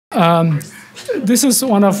Um, this is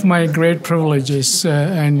one of my great privileges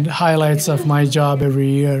and highlights of my job every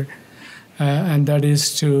year, and that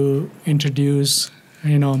is to introduce,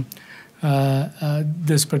 this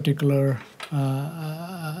particular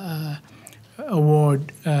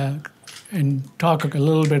award and talk a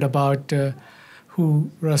little bit about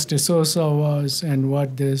who Russ DeSouza was and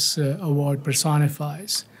what this award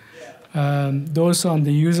personifies. Those on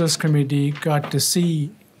the users committee got to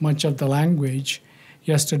see much of the language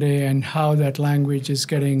yesterday and how that language is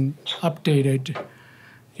getting updated,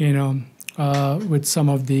 with some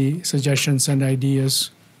of the suggestions and ideas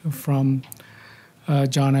from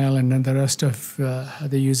John Allen and the rest of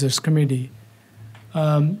the users committee.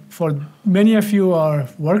 For many of you are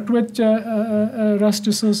worked with Russ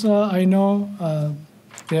DeSouza, I know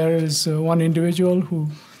there is one individual who,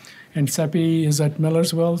 and Seppi is at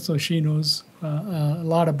Millersville, so she knows a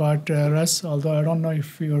lot about Russ, although I don't know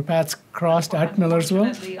if your paths crossed at Millersville.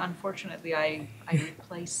 Unfortunately, I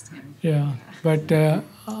replaced him. Yeah, but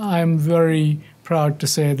I'm very proud to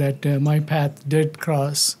say that my path did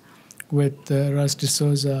cross with Russ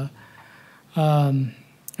DeSouza,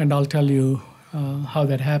 and I'll tell you how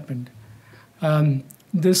that happened.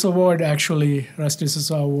 This award, actually,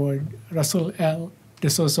 Russell L.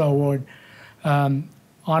 DeSouza Award,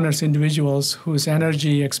 honors individuals whose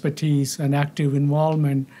energy, expertise, and active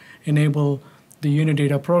involvement enable the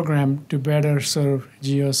Unidata program to better serve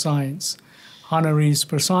geoscience. Honorees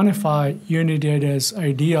personify Unidata's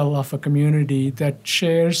ideal of a community that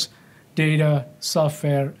shares data,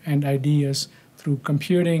 software, and ideas through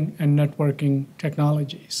computing and networking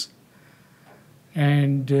technologies.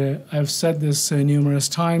 And I've said this numerous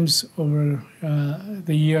times over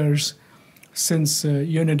the years. Since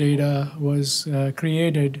Unidata was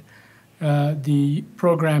created, the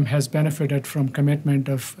program has benefited from commitment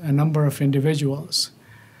of a number of individuals.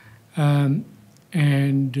 Russ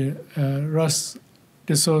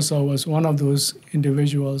DeSouza was one of those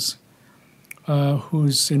individuals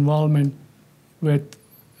whose involvement with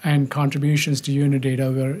and contributions to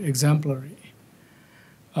Unidata were exemplary.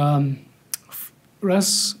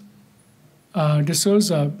 Russ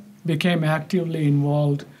DeSouza became actively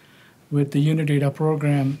involved with the Unidata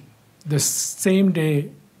program the same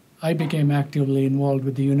day I became actively involved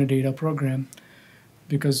with the Unidata program,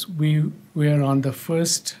 because we were on the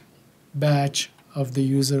first batch of the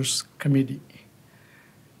users committee.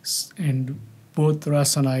 And both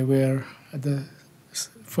Russ and I were at the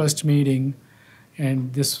first meeting,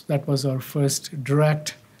 and that was our first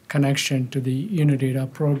direct connection to the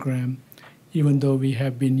Unidata program, even though we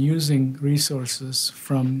have been using resources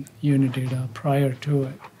from Unidata prior to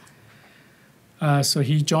it. So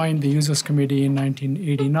he joined the users committee in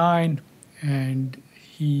 1989, and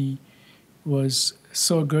he was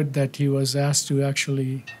so good that he was asked to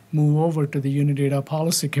actually move over to the Unidata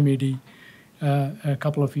policy committee a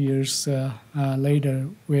couple of years later,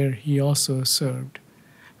 where he also served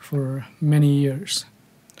for many years.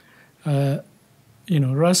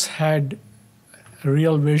 Russ had a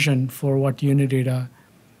real vision for what Unidata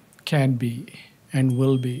can be and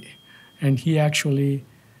will be, and he actually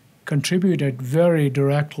contributed very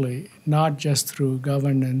directly, not just through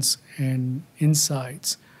governance and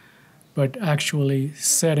insights, but actually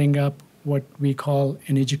setting up what we call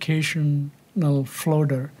an educational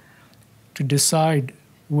floater to decide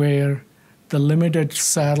where the limited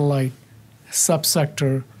satellite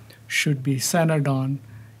subsector should be centered on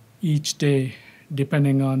each day,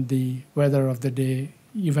 depending on the weather of the day,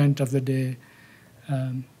 event of the day,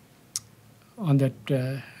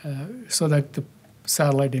 so that the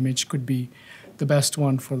satellite image could be the best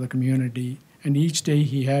one for the community. And each day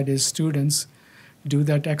he had his students do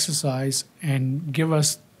that exercise and give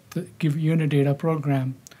Unidata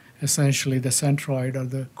program essentially the centroid or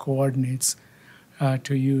the coordinates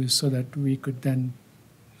to use, so that we could then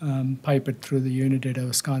pipe it through the Unidata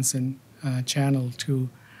Wisconsin channel to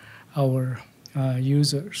our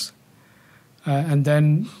users. And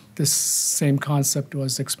then this same concept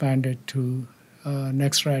was expanded to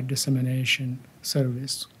NextRad dissemination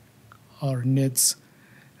service, or NIDS,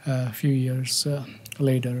 a few years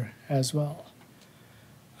later as well.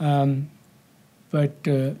 But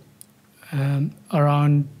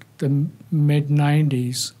around the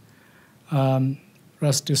mid-90s,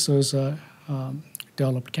 Russ DeSouza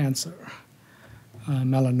developed cancer,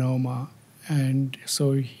 melanoma, and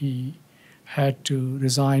so he had to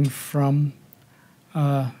resign from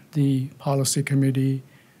the policy committee,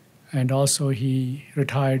 and also he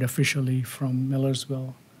retired officially from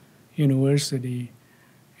Millersville University,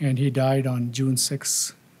 and he died on June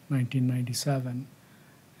 6, 1997.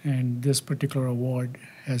 And this particular award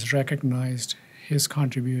has recognized his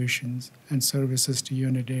contributions and services to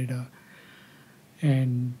Unidata.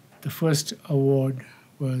 And the first award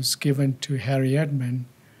was given to Harry Edmond,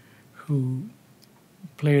 who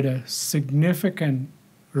played a significant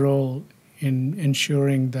role in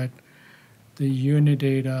ensuring that the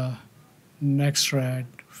Unidata Nextrat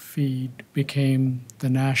feed became the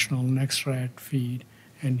national Nextrat feed,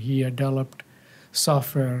 and he had developed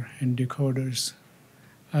software and decoders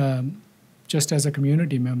just as a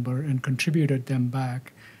community member and contributed them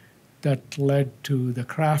back. That led to the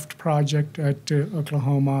CRAFT project at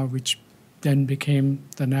Oklahoma, which then became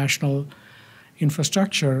the national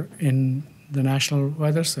infrastructure in the National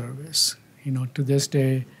Weather Service. To this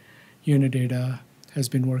day, Unidata has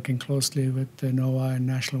been working closely with the NOAA and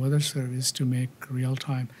National Weather Service to make real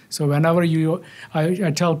time. So whenever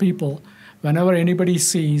I tell people, whenever anybody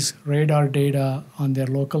sees radar data on their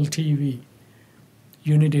local TV,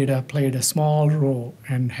 Unidata played a small role,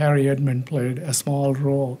 and Harry Edmond played a small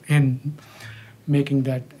role in making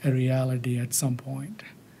that a reality at some point.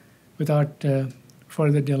 Without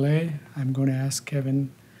further delay, I'm going to ask Kevin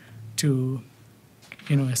to,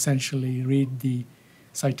 essentially read the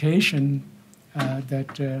citation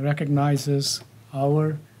that recognizes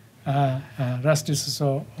our Russ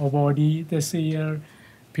DeSouza awardee this year,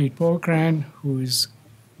 Pete Pokrandt, who is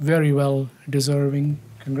very well deserving.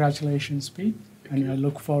 Congratulations, Pete. And I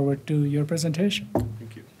look forward to your presentation.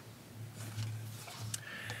 Thank you.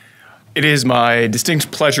 It is my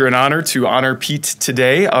distinct pleasure and honor to honor Pete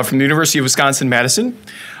today from the University of Wisconsin-Madison.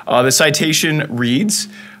 The citation reads,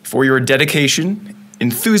 "For your dedication,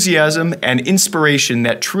 enthusiasm, and inspiration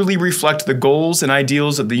that truly reflect the goals and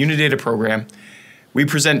ideals of the Unidata program, we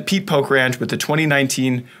present Pete Pokrandt with the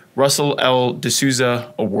 2019 Russell L.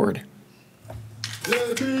 DeSouza Award."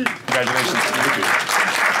 Congratulations. Thank you.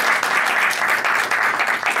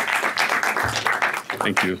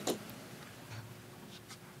 Thank you.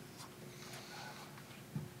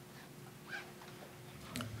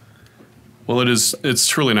 Well, it's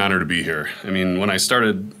truly an honor to be here. I mean, when I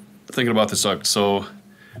started thinking about this, so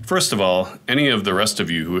first of all, any of the rest of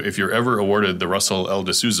you who, if you're ever awarded the Russell L.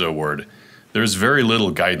 DeSouza Award, there's very little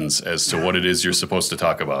guidance as to what it is you're supposed to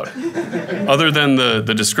talk about. Other than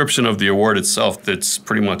the description of the award itself, that's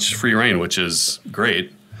pretty much free reign, which is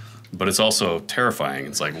great, but it's also terrifying.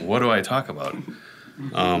 It's like, what do I talk about?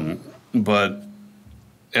 But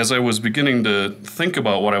as I was beginning to think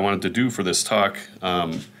about what I wanted to do for this talk,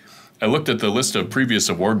 I looked at the list of previous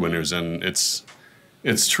award winners, and it's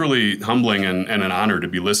truly humbling and an honor to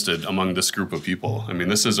be listed among this group of people. I mean,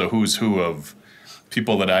 this is a who's who of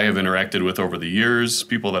people that I have interacted with over the years,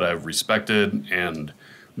 people that I've respected and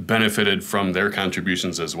benefited from their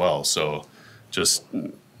contributions as well. So just,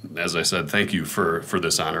 as I said, thank you for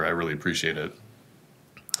this honor. I really appreciate it.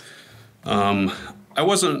 I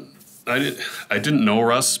didn't know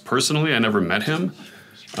Russ personally. I never met him.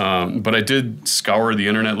 But I did scour the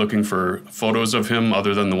internet looking for photos of him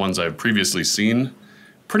other than the ones I've previously seen,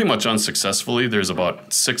 pretty much unsuccessfully. There's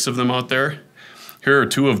about 6 of them out there. Here are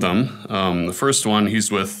 2 of them. The first one, he's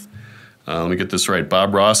with, let me get this right,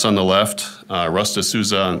 Bob Ross on the left, Russ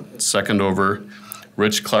DeSouza second over,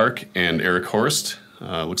 Rich Clark and Eric Horst,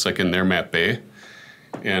 looks like in their map bay.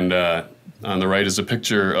 And on the right is a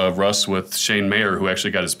picture of Russ with Shane Mayer, who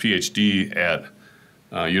actually got his PhD at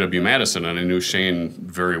UW-Madison, and I knew Shane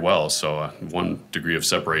very well, so 1 degree of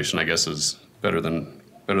separation, I guess, is better than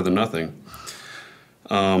nothing.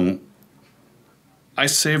 I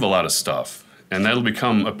save a lot of stuff, and that'll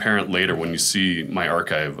become apparent later when you see my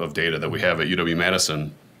archive of data that we have at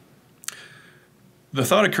UW-Madison. The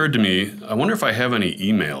thought occurred to me, I wonder if I have any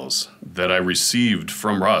emails that I received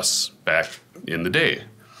from Russ back in the day.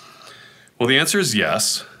 Well, the answer is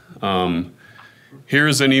yes.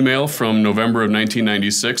 Here's an email from November of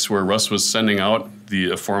 1996 where Russ was sending out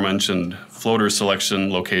the aforementioned floater selection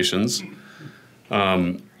locations.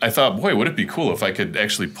 I thought, boy, would it be cool if I could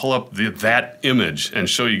actually pull up that image and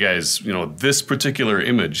show you guys, this particular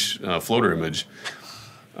image, floater image.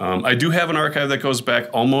 I do have an archive that goes back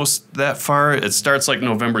almost that far. It starts like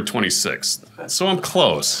November 26th, so I'm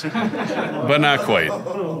close, but not quite.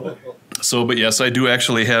 So, but yes, I do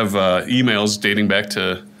actually have emails dating back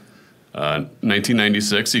to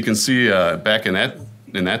 1996. You can see back in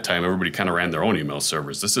that time, everybody kind of ran their own email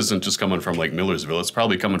servers. This isn't just coming from like Millersville. It's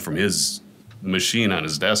probably coming from his machine on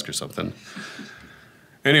his desk or something.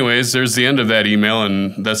 Anyways, there's the end of that email,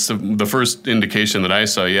 and that's the first indication that I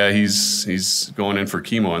saw. Yeah, he's going in for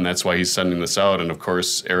chemo, and that's why he's sending this out. And of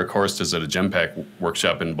course, Eric Horst is at a GEMPAC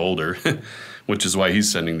workshop in Boulder, which is why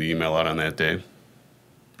he's sending the email out on that day,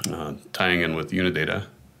 tying in with Unidata.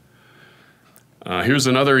 Here's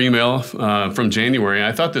another email from January.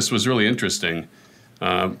 I thought this was really interesting.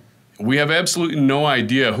 We have absolutely no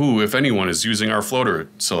idea who, if anyone, is using our floater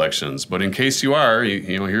selections. But in case you are,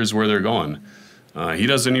 here's where they're going. He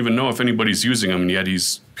doesn't even know if anybody's using them, and yet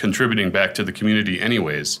he's contributing back to the community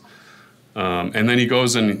anyways. And then he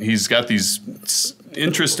goes and he's got these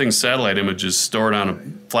interesting satellite images stored on a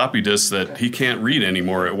floppy disk that he can't read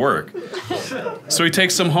anymore at work. So he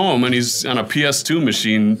takes them home, and he's on a PS2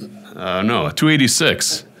 machine, a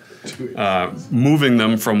 286. Moving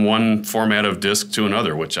them from one format of disk to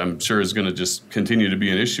another, which I'm sure is going to just continue to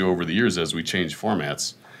be an issue over the years as we change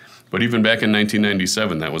formats. But even back in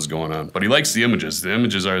 1997, that was going on. But he likes the images.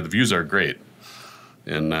 The views are great.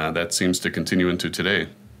 And that seems to continue into today.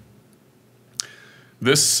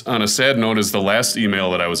 This, on a sad note, is the last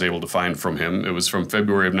email that I was able to find from him. It was from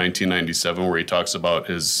February of 1997, where he talks about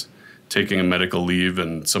his taking a medical leave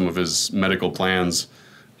and some of his medical plans.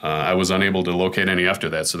 I was unable to locate any after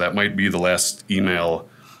that, so that might be the last email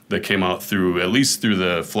that came out at least through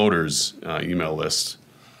the floaters email list,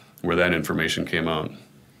 where that information came out.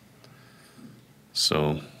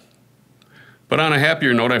 So, but on a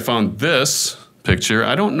happier note, I found this picture.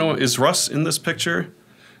 I don't know, is Russ in this picture?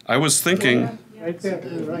 I was thinking. Right there,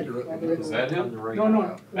 right. Is that him?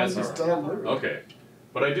 No. That's okay.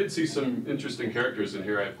 But I did see some interesting characters in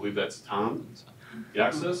here. I believe that's Tom.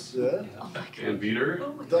 Yaxis, Dan Beater,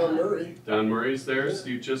 Don Murray's there,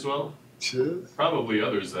 Steve Chiswell, probably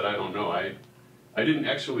others that I don't know. I didn't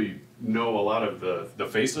actually know a lot of the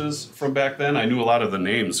faces from back then. I knew a lot of the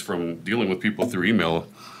names from dealing with people through email.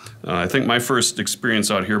 I think my first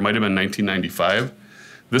experience out here might have been 1995.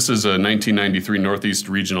 This is a 1993 Northeast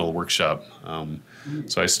Regional Workshop.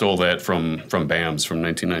 So I stole that from BAMS from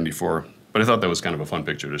 1994. But I thought that was kind of a fun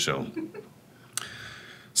picture to show.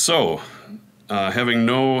 So, having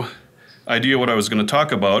no idea what I was going to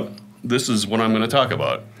talk about, this is what I'm going to talk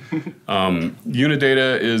about.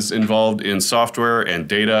 Unidata is involved in software and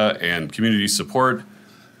data and community support.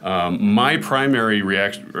 My primary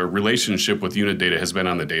relationship with Unidata has been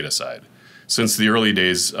on the data side. Since the early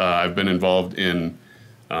days, I've been involved in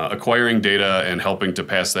acquiring data and helping to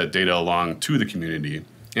pass that data along to the community.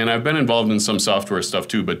 And I've been involved in some software stuff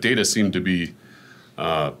too, but data seemed to be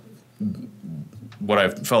what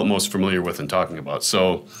I've felt most familiar with and talking about.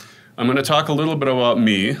 So I'm going to talk a little bit about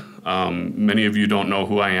me. Many of you don't know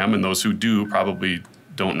who I am, and those who do probably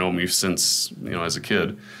don't know me since, as a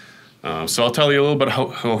kid. So I'll tell you a little bit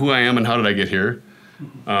who I am and how did I get here.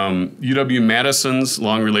 UW-Madison's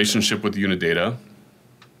long relationship with Unidata.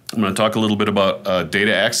 I'm going to talk a little bit about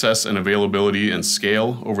data access and availability and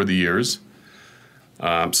scale over the years.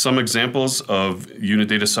 Some examples of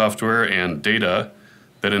Unidata software and data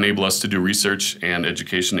that enable us to do research and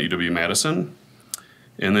education at UW-Madison.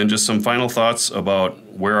 And then just some final thoughts about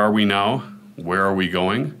where are we now, where are we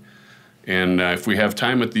going, and if we have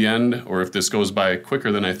time at the end, or if this goes by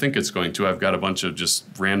quicker than I think it's going to, I've got a bunch of just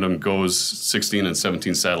random goes 16 and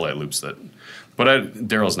 17 satellite loops but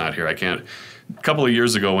Daryl's not here, I can't. A couple of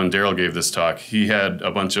years ago when Daryl gave this talk, he had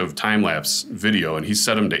a bunch of time-lapse video, and he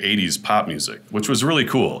set them to 80s pop music, which was really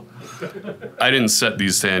cool. I didn't set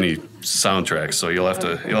these to any soundtracks, so you'll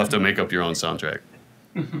have to make up your own soundtrack.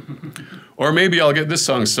 Or maybe I'll get this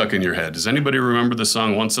song stuck in your head. Does anybody remember the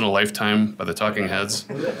song Once in a Lifetime by the Talking Heads?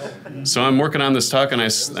 So I'm working on this talk, and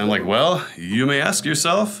I'm like, well, you may ask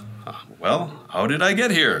yourself, well, how did I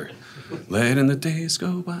get here? Letting the days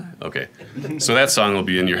go by. Okay, so that song will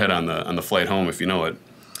be in your head on the flight home if you know it.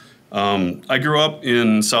 I grew up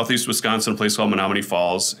in southeast Wisconsin, a place called Menominee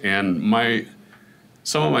Falls, and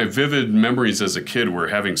some of my vivid memories as a kid were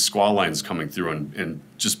having squall lines coming through and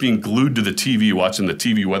just being glued to the TV, watching the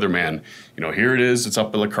TV weatherman. Here it is, it's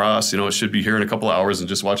up at La Crosse, it should be here in a couple of hours, and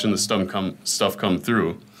just watching the stuff come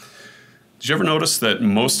through. Did you ever notice that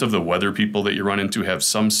most of the weather people that you run into have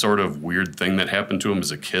some sort of weird thing that happened to them as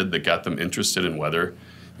a kid that got them interested in weather?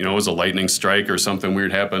 It was a lightning strike or something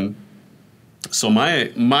weird happened. So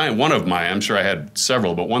I'm sure I had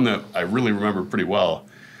several, but one that I really remember pretty well,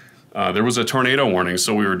 there was a tornado warning,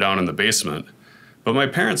 so we were down in the basement. But my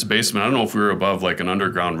parents' basement, I don't know if we were above like an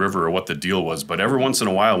underground river or what the deal was, but every once in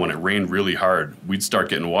a while when it rained really hard, we'd start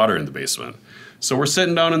getting water in the basement. So we're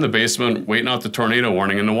sitting down in the basement waiting out the tornado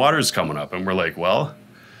warning, and the water's coming up. And we're like, well,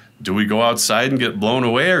 do we go outside and get blown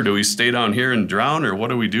away, or do we stay down here and drown, or what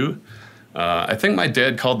do we do? I think my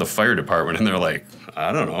dad called the fire department, and they're like,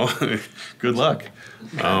 I don't know, good luck.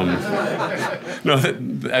 No,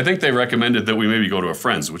 I think they recommended that we maybe go to a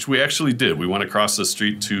friend's, which we actually did. We went across the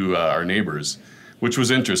street to our neighbors, which was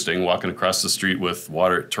interesting, walking across the street with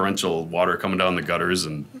torrential water coming down the gutters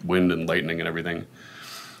and wind and lightning and everything.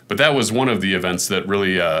 But that was one of the events that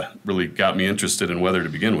really, really got me interested in weather to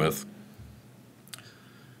begin with.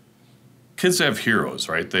 Kids have heroes,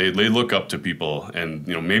 right? They look up to people, and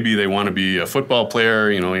maybe they want to be a football player.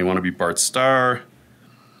 You want to be Bart Starr.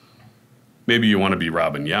 Maybe you want to be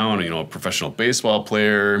Robin Yount, a professional baseball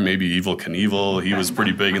player. Maybe Evel Knievel. He was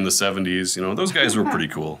pretty big in the 70s. Those guys were pretty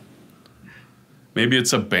cool. Maybe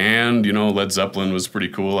it's a band. Led Zeppelin was pretty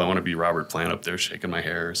cool. I want to be Robert Plant up there shaking my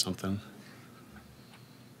hair or something.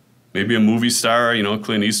 Maybe a movie star,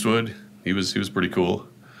 Clint Eastwood. He was pretty cool.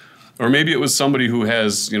 Or maybe it was somebody who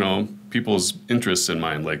has, people's interests in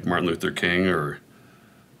mind, like Martin Luther King, or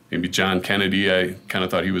maybe John Kennedy. I kind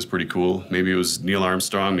of thought he was pretty cool. Maybe it was Neil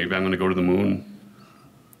Armstrong. Maybe I'm going to go to the moon.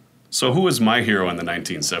 So who was my hero in the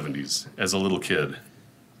 1970s as a little kid?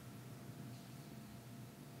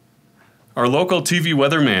 Our local TV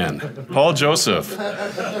weatherman, Paul Joseph.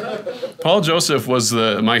 Paul Joseph was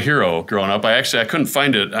my hero growing up. I couldn't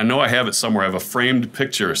find it. I know I have it somewhere. I have a framed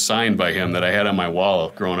picture signed by him that I had on my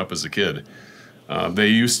wall growing up as a kid. They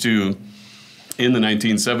used to, in the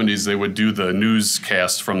 1970s, they would do the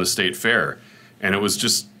newscast from the state fair. And it was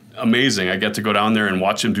just amazing. I got to go down there and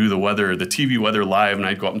watch him do the weather, the TV weather live, and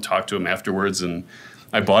I'd go up and talk to him afterwards. And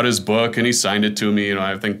I bought his book, and he signed it to me.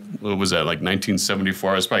 I think, what was that, like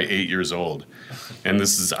 1974? I was probably 8 years old. And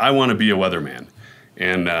I want to be a weatherman.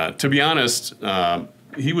 And to be honest,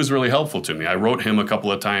 he was really helpful to me. I wrote him a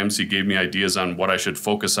couple of times. He gave me ideas on what I should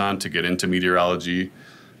focus on to get into meteorology.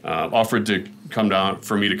 Offered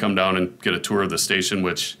for me to come down and get a tour of the station,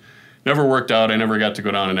 which never worked out. I never got to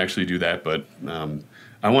go down and actually do that. But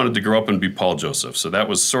I wanted to grow up and be Paul Joseph. So that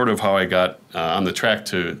was sort of how I got on the track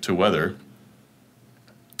to weather.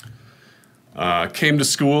 Came to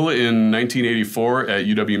school in 1984 at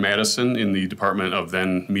UW-Madison in the Department of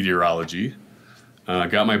then Meteorology.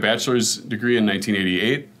 Got my bachelor's degree in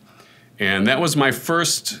 1988, and that was my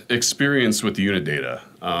first experience with the Unidata.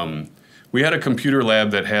 We had a computer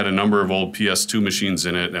lab that had a number of old PS2 machines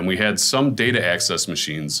in it, and we had some data access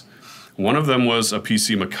machines. One of them was a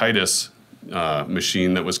PC Macitus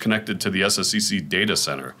machine that was connected to the SSCC data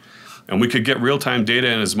center. And we could get real-time data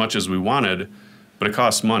in as much as we wanted, but it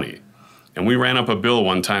cost money. And we ran up a bill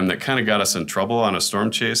one time that kind of got us in trouble on a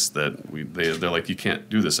storm chase that they're like, you can't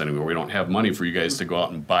do this anymore. We don't have money for you guys to go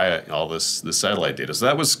out and buy all this satellite data. So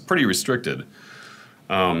that was pretty restricted.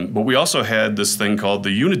 But we also had this thing called the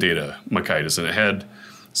Unidata Macitus, and it had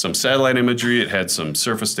some satellite imagery. It had some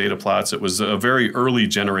surface data plots. It was a very early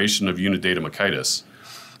generation of Unidata Macitus.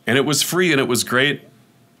 And it was free, and it was great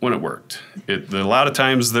when it worked. A lot of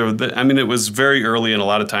times, it was very early, and a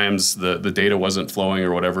lot of times the data wasn't flowing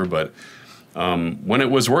or whatever, but when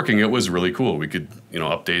it was working, it was really cool. We could,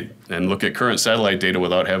 update and look at current satellite data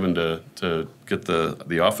without having to get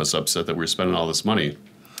the office upset that we were spending all this money.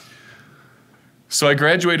 So I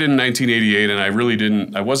graduated in 1988, and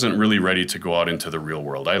I wasn't really ready to go out into the real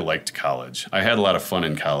world. I liked college. I had a lot of fun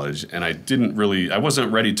in college, and I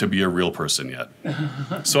wasn't ready to be a real person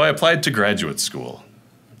yet. So I applied to graduate school.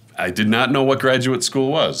 I did not know what graduate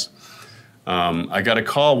school was. I got a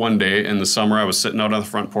call one day in the summer. I was sitting out on the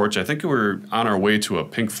front porch. I think we were on our way to a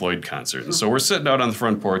Pink Floyd concert. And so we're sitting out on the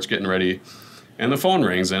front porch getting ready, and the phone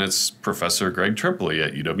rings, and it's Professor Greg Tripoli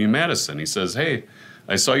at UW-Madison. He says, "Hey,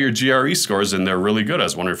 I saw your GRE scores, and they're really good. I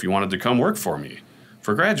was wondering if you wanted to come work for me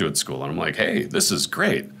for graduate school." And I'm like, "Hey, this is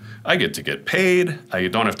great. I get paid. I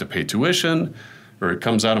don't have to pay tuition, or it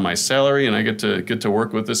comes out of my salary, and I get to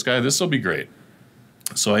work with this guy. This will be great."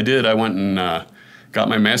 So I did. I went and got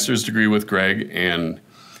my master's degree with Greg, and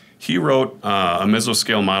he wrote a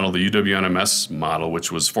mesoscale model, the UW-NMS model,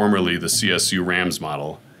 which was formerly the CSU RAMS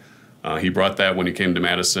model. He brought that when he came to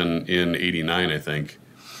Madison in '89, I think.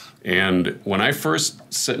 And when I first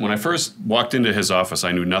walked into his office,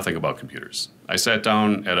 I knew nothing about computers. I sat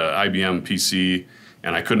down at an IBM PC,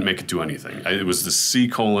 and I couldn't make it do anything. It was the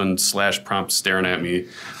C:/prompt staring at me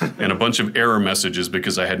and a bunch of error messages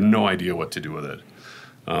because I had no idea what to do with it.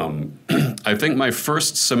 I think my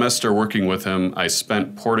first semester working with him, I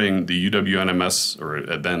spent porting the UW-NMS,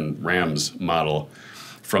 or then RAMS model,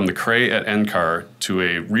 from the Cray at NCAR to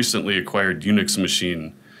a recently acquired Unix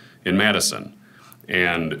machine in Madison.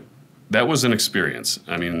 And that was an experience.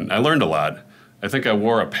 I mean, I learned a lot. I think I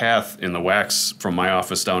wore a path in the wax from my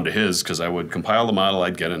office down to his, because I would compile the model,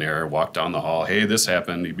 I'd get an error, walk down the hall, "Hey, this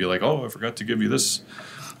happened." He'd be like, "Oh, I forgot to give you this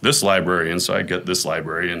library." And so I'd get this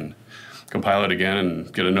library and compile it again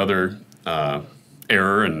and get another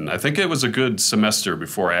error. And I think it was a good semester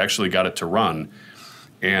before I actually got it to run.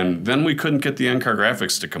 And then we couldn't get the NCAR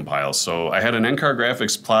graphics to compile. So I had an NCAR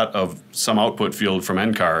graphics plot of some output field from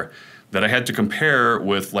NCAR that I had to compare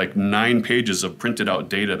with like 9 pages of printed out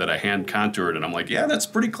data that I hand contoured, and I'm like, yeah, that's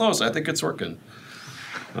pretty close. I think it's working.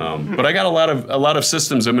 But I got a lot of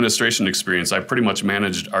systems administration experience. I pretty much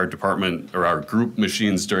managed our department or our group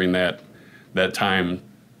machines during that time.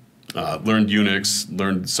 Learned Unix,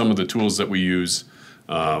 learned some of the tools that we use.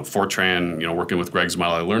 Fortran, working with Greg's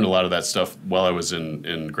model. I learned a lot of that stuff while I was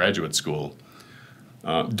in graduate school.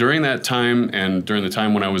 During that time and during the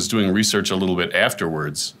time when I was doing research a little bit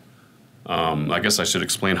afterwards, I guess I should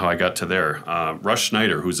explain how I got to there. Russ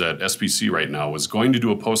Schneider, who's at SPC right now, was going to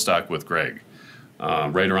do a postdoc with Greg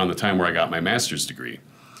right around the time where I got my master's degree.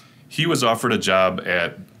 He was offered a job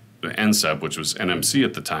at NCEP, which was NMC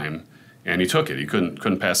at the time, and he took it. He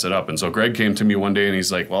couldn't pass it up. And so Greg came to me one day and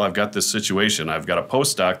he's like, well, I've got this situation. I've got a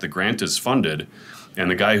postdoc. The grant is funded, and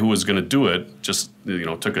the guy who was going to do it just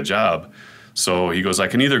took a job. So he goes, I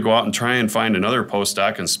can either go out and try and find another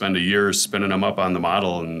postdoc and spend a year spinning him up on the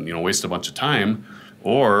model and waste a bunch of time,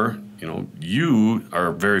 or you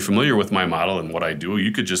are very familiar with my model and what I do.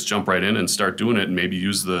 You could just jump right in and start doing it and maybe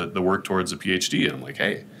use the work towards a PhD. And I'm like,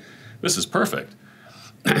 hey, this is perfect.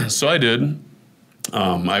 So I did.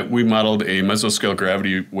 We modeled a mesoscale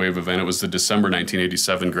gravity wave event. It was the December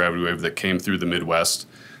 1987 gravity wave that came through the Midwest.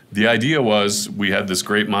 The idea was we had this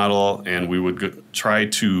great model, and we would try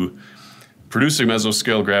to produce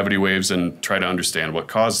mesoscale gravity waves and try to understand what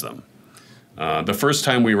caused them. The first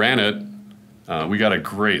time we ran it, we got a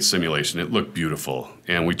great simulation. It looked beautiful.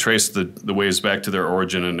 And we traced the waves back to their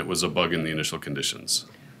origin, and it was a bug in the initial conditions.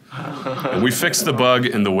 And we fixed the bug,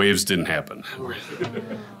 and the waves didn't happen.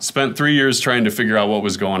 Spent 3 years trying to figure out what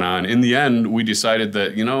was going on. In the end, we decided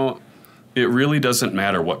that, it really doesn't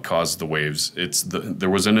matter what caused the waves. There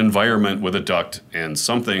was an environment with a duct, and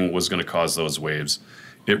something was going to cause those waves.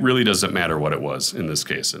 It really doesn't matter what it was in this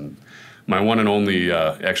case. And my one and only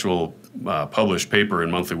actual published paper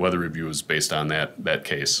in Monthly Weather Review is based on that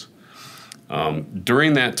case.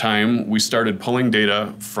 During that time, we started pulling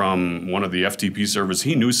data from one of the FTP servers.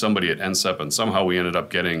 He knew somebody at NCEP, and somehow we ended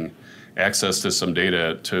up getting access to some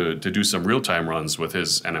data to do some real-time runs with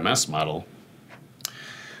his NMS model.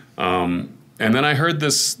 And then I heard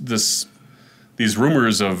these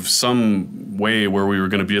rumors of some way where we were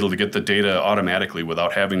going to be able to get the data automatically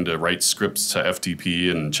without having to write scripts to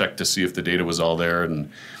FTP and check to see if the data was all there.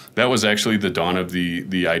 And that was actually the dawn of the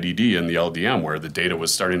IDD and the LDM, where the data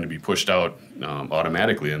was starting to be pushed out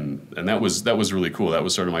automatically, and that was really cool. That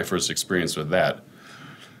was sort of my first experience with that.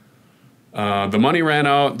 The money ran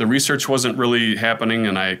out, the research wasn't really happening,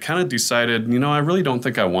 and I kind of decided, I really don't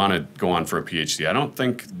think I want to go on for a PhD. I don't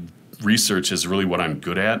think research is really what I'm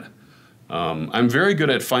good at. I'm very good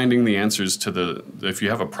at finding the answers to if you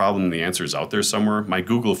have a problem, the answer is out there somewhere. My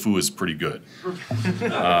Google foo is pretty good.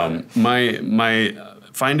 My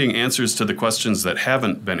finding answers to the questions that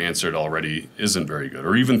haven't been answered already isn't very good.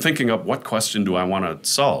 Or even thinking up, what question do I want to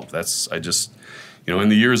solve? In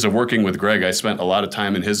the years of working with Greg, I spent a lot of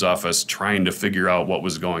time in his office trying to figure out what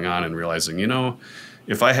was going on and realizing,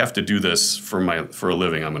 if I have to do this for a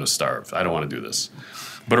living, I'm going to starve. I don't want to do this.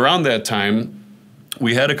 But around that time,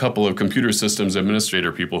 we had a couple of computer systems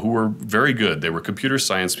administrator people who were very good. They were computer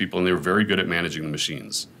science people, and they were very good at managing the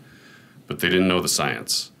machines. But they didn't know the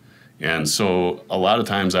science. And so a lot of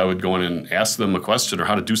times I would go in and ask them a question or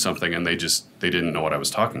how to do something, and they didn't know what I was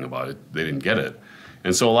talking about. They didn't get it.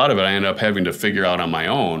 And so a lot of it I ended up having to figure out on my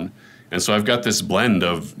own. And so I've got this blend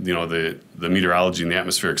of the meteorology and the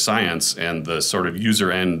atmospheric science and the sort of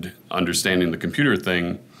user end understanding the computer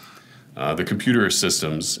thing, the computer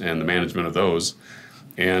systems and the management of those.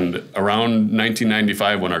 And around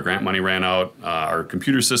 1995, when our grant money ran out, our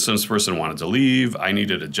computer systems person wanted to leave. I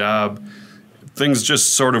needed a job. Things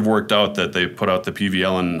just sort of worked out that they put out the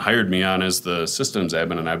PVL and hired me on as the systems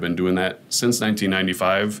admin, and I've been doing that since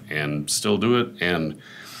 1995 and still do it, and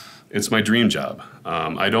it's my dream job.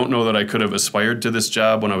 I don't know that I could have aspired to this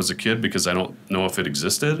job when I was a kid because I don't know if it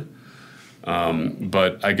existed,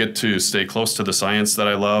 but I get to stay close to the science that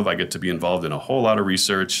I love. I get to be involved in a whole lot of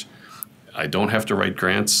research. I don't have to write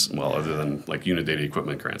grants, well, other than like Unidata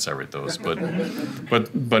equipment grants, I write those. But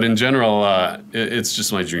in general, it's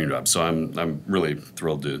just my dream job. So I'm really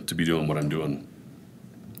thrilled to be doing what I'm doing.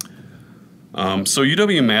 So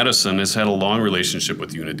UW-Madison has had a long relationship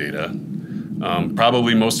with Unidata.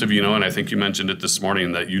 Probably most of you know, and I think you mentioned it this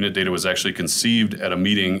morning, that Unidata was actually conceived at a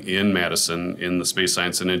meeting in Madison in the Space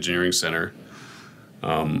Science and Engineering Center.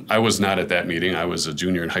 I was not at that meeting. I was a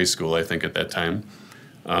junior in high school, I think, at that time.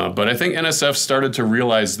 But I think NSF started to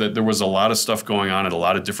realize that there was a lot of stuff going on at a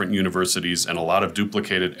lot of different universities and a lot of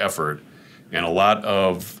duplicated effort, and a lot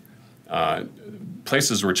of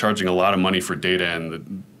places were charging a lot of money for data,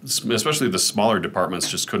 and especially the smaller departments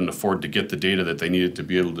just couldn't afford to get the data that they needed to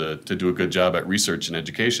be able to do a good job at research and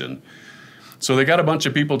education. So they got a bunch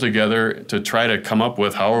of people together to try to come up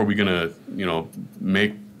with how are we going to,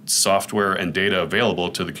 make software and data available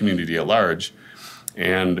to the community at large.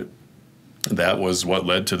 And that was what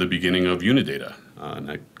led to the beginning of Unidata, and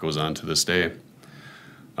that goes on to this day.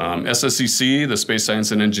 SSCC, the Space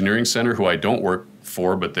Science and Engineering Center, who I don't work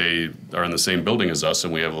for, but they are in the same building as us,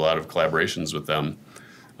 and we have a lot of collaborations with them.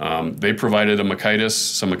 They provided the Macitus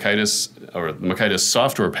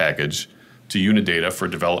software package to Unidata for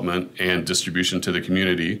development and distribution to the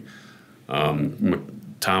community.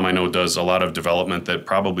 Tom, I know, does a lot of development that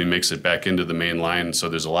probably makes it back into the main line, so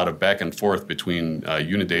there's a lot of back and forth between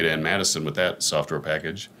Unidata and Madison with that software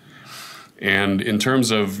package. And in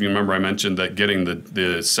terms of, you remember I mentioned that getting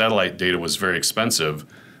the satellite data was very expensive.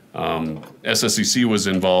 SSCC was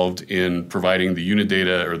involved in providing the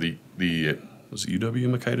Unidata, or was it UW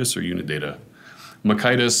Macitus or Unidata?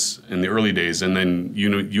 Macitus in the early days, and then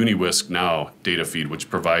UniWisk now data feed,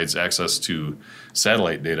 which provides access to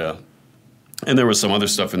satellite data. And there was some other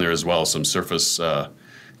stuff in there as well, some surface,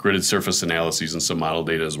 gridded surface analyses and some model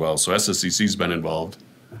data as well. So SSCC's been involved.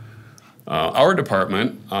 Our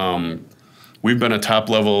department, we've been a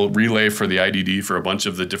top-level relay for the IDD for a bunch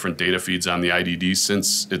of the different data feeds on the IDD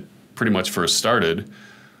since it pretty much first started.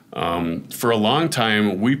 For a long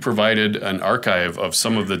time, we provided an archive of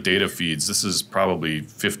some of the data feeds. This is probably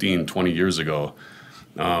 15, 20 years ago.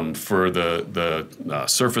 For the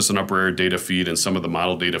surface and upper air data feed and some of the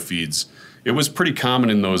model data feeds. It was pretty common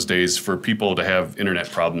in those days for people to have internet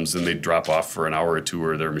problems and they'd drop off for an hour or two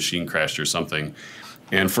or their machine crashed or something.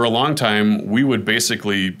 And for a long time, we would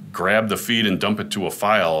basically grab the feed and dump it to a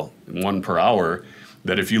file, 1 per hour,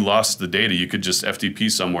 that if you lost the data, you could just FTP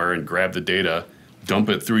somewhere and grab the data, dump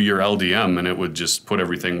it through your LDM, and it would just put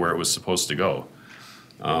everything where it was supposed to go.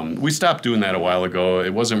 We stopped doing that a while ago.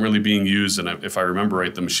 It wasn't really being used, and if I remember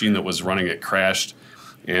right, the machine that was running it crashed,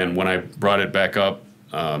 and when I brought it back up,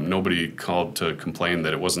 nobody called to complain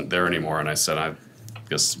that it wasn't there anymore, and I said, I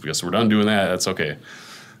guess we're done doing that. That's okay.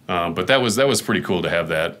 But that was pretty cool to have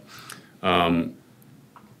that.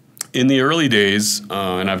 In the early days,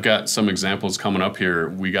 and I've got some examples coming up here,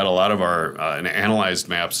 we got a lot of our analyzed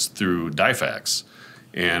maps through DIFAX.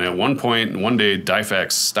 And at one point, one day,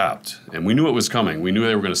 DIFAX stopped. And we knew it was coming. We knew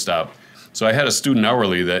they were going to stop. So I had a student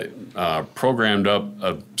hourly that programmed up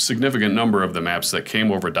a significant number of the maps that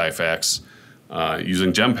came over DIFAX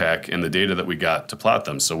using GEMPAC and the data that we got to plot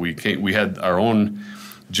them. So we had our own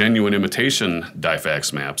genuine imitation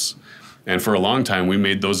DIFAX maps. And for a long time, we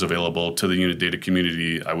made those available to the Unidata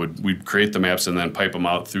community. We'd create the maps and then pipe them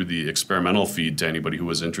out through the experimental feed to anybody who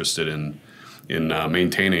was interested in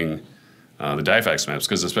maintaining the DIFAX maps,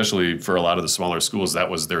 because especially for a lot of the smaller schools, that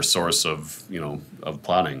was their source of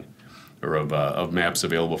plotting or of maps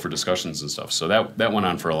available for discussions and stuff. So that went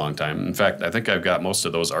on for a long time. In fact, I think I've got most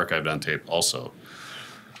of those archived on tape also.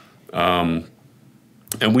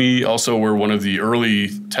 And we also were one of the early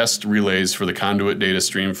test relays for the conduit data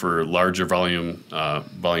stream for larger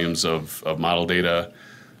volumes of model data.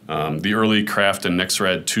 The early CRAFT and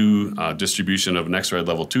NextRad 2 distribution of NextRad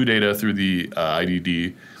level 2 data through the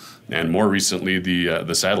IDD. And more recently,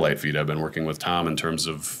 the satellite feed I've been working with Tom in terms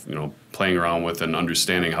of playing around with and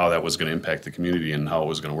understanding how that was going to impact the community and how it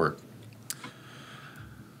was going to work.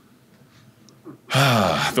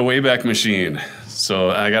 The Wayback Machine.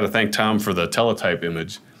 So I got to thank Tom for the teletype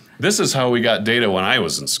image. This is how we got data when I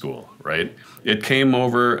was in school, right? It came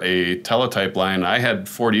over a teletype line. I had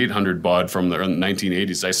 4800 baud from the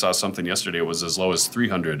 1980s. I saw something yesterday. It was as low as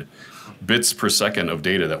 300 bits per second of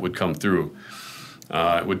data that would come through.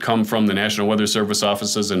 It would come from the National Weather Service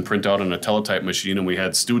offices and print out on a teletype machine, and we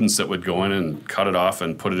had students that would go in and cut it off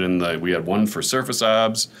and put it in we had one for surface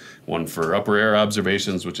obs, one for upper air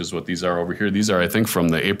observations, which is what these are over here. These are, I think, from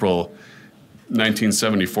the April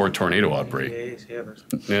 1974 tornado outbreak.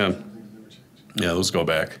 Yeah, those go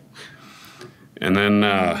back. And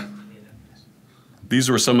then these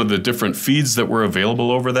were some of the different feeds that were available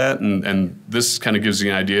over that, and this kind of gives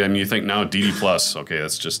you an idea. I mean, you think now DD+, okay,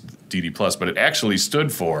 that's just DD+, but it actually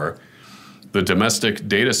stood for the domestic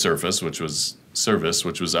data service, which was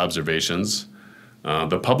observations,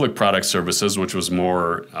 the public product services, which was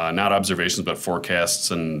more not observations, but forecasts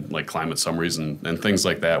and like climate summaries and things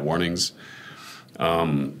like that, warnings.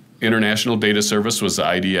 International Data Service was the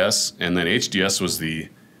IDS, and then HDS was the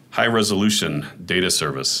High Resolution Data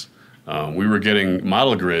Service. We were getting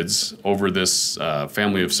model grids over this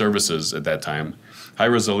family of services at that time. High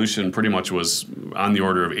resolution pretty much was on the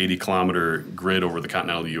order of 80-kilometer grid over the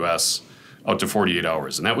continental U.S. out to 48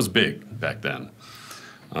 hours, and that was big back then.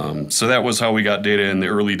 So that was how we got data in the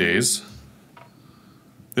early days.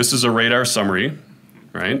 This is a radar summary,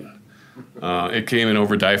 right? It came in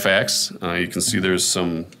over DIFAX. You can see there's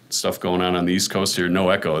some stuff going on the East Coast here. No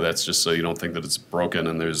echo. That's just so you don't think that it's broken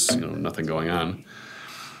and there's nothing going on.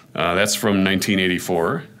 That's from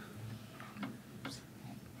 1984.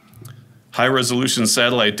 High-resolution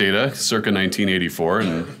satellite data, circa 1984.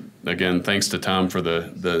 And again, thanks to Tom for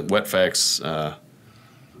the WetFax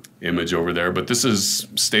image over there. But this is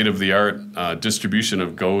state-of-the-art distribution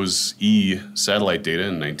of GOES-E satellite data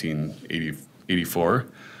in 1984.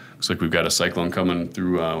 Looks like we've got a cyclone coming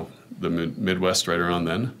through the Midwest right around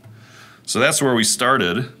then. So that's where we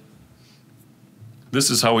started. This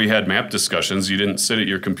is how we had map discussions. You didn't sit at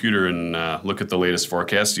your computer and look at the latest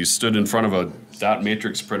forecast. You stood in front of a dot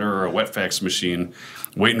matrix printer or a WetFax machine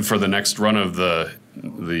waiting for the next run of the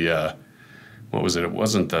what was it? It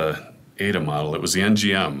wasn't the ADA model. It was the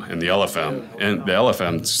NGM and the LFM. And the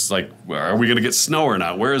LFM, it's like, are we going to get snow or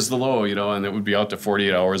not? Where is the low? And it would be out to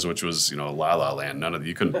 48 hours, which was, la la land.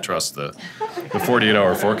 You couldn't trust the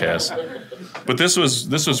 48-hour forecast. But this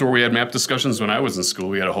was where we had map discussions when I was in school.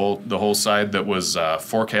 We had the whole side that was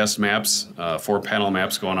forecast maps, 4-panel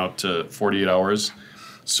maps going out to 48 hours,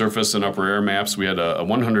 surface and upper air maps. We had a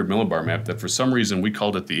 100 millibar map that for some reason we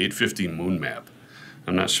called it the 850 moon map.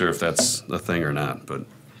 I'm not sure if that's a thing or not, but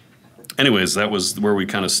anyways, that was where we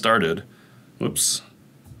kind of started. Whoops.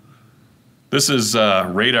 This is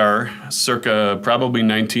radar circa probably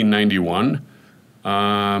 1991.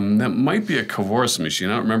 That might be a Cavoris machine.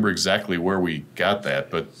 I don't remember exactly where we got that,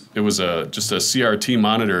 but it was just a CRT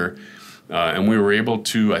monitor, and we were able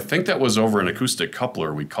to, I think that was over an acoustic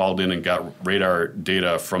coupler. We called in and got radar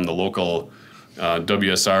data from the local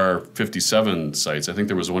WSR 57 sites. I think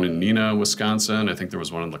there was one in Neenah, Wisconsin. I think there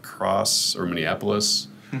was one in La Crosse or Minneapolis.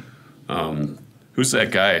 Who's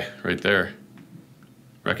that guy right there?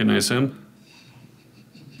 Recognize him?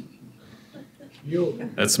 You.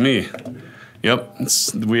 That's me. Yep.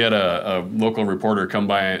 We had a local reporter come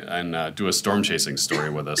by and do a storm chasing story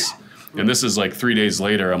with us. And this is like 3 days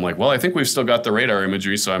later. I'm like, well, I think we've still got the radar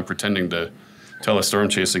imagery, so I'm pretending to tell a storm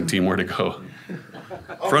chasing team where to go.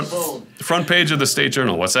 Front page of the State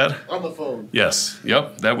Journal. What's that? On the phone. Yes.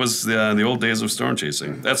 Yep. That was the old days of storm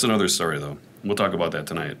chasing. That's another story, though. We'll talk about that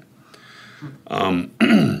tonight.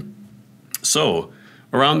 So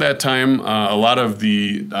around that time, a lot of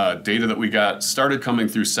the data that we got started coming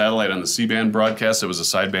through satellite on the C-band broadcast. It was a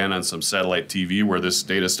sideband on some satellite TV where this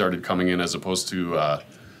data started coming in as opposed to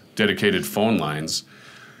dedicated phone lines.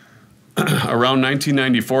 Around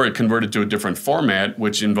 1994, it converted to a different format,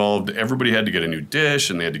 which involved everybody had to get a new dish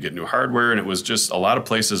and they had to get new hardware, and it was just a lot of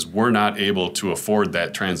places were not able to afford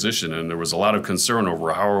that transition, and there was a lot of concern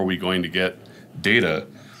over how are we going to get data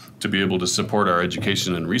to be able to support our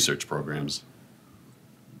education and research programs.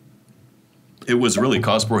 It was really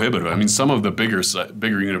cost prohibitive. I mean, some of the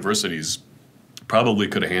bigger universities probably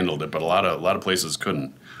could have handled it, but a lot of places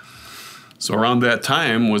couldn't. So around that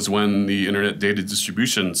time was when the Internet Data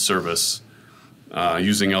Distribution Service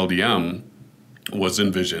using LDM was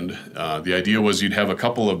envisioned. The idea was you'd have a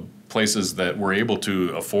couple of places that were able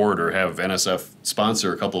to afford or have NSF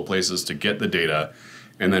sponsor a couple of places to get the data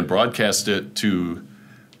and then broadcast it to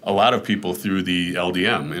a lot of people through the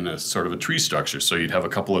LDM in a sort of a tree structure. So you'd have a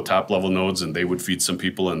couple of top-level nodes, and they would feed some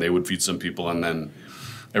people, and they would feed some people, and then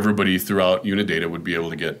everybody throughout Unidata would be able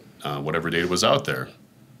to get whatever data was out there.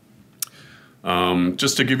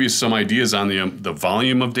 Just to give you some ideas on the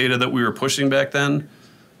volume of data that we were pushing back then,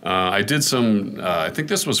 I did some, I think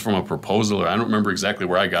this was from a proposal, or I don't remember exactly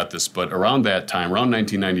where I got this, but around that time, around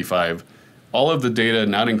 1995, all of the data,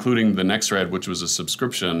 not including the NextRad, which was a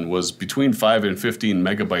subscription, was between 5 and 15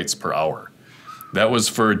 megabytes per hour. That was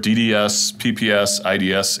for DDS, PPS,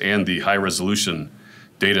 IDS, and the high-resolution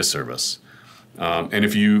data service. And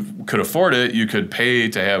if you could afford it, you could pay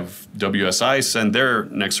to have WSI send their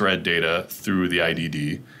NextRad data through the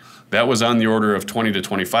IDD. That was on the order of 20 to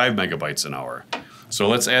 25 megabytes an hour. So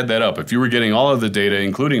let's add that up. If you were getting all of the data,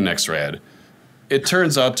 including NextRad, it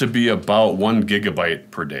turns out to be about 1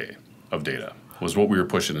 gigabyte per day of data, was what we were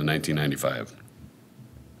pushing in 1995.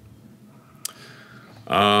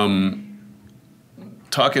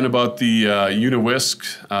 Talking about the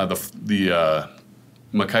UniWisk, the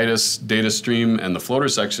Macitas data stream and the floater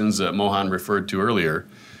sections that Mohan referred to earlier.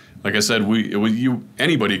 Like I said,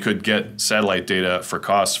 anybody could get satellite data for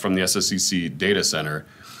costs from the SSCC data center,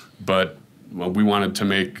 but we wanted to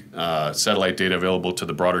make satellite data available to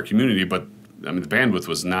the broader community, but I mean, the bandwidth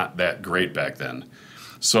was not that great back then.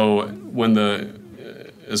 So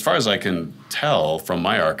as far as I can tell from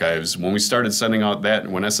my archives, when we started sending out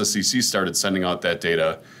when SSCC started sending out that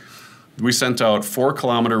data, we sent out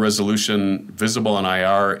 4-kilometer resolution visible and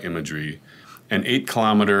IR imagery and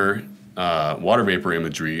 8-kilometer water vapor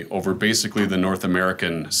imagery over basically the North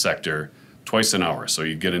American sector twice an hour. So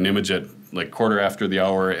you get an image at like quarter after the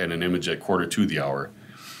hour and an image at quarter to the hour.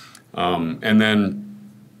 And then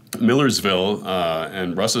Millersville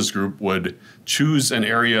and Russ's group would choose an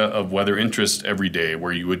area of weather interest every day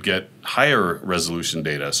where you would get higher resolution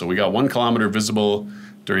data. So we got 1 kilometer visible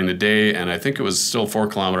during the day, and I think it was still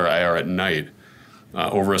 4-kilometer IR at night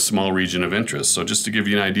over a small region of interest. So just to give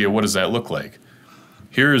you an idea, what does that look like?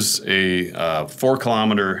 Here's a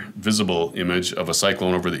 4-kilometer visible image of a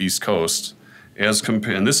cyclone over the East Coast.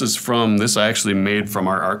 And this is this I actually made from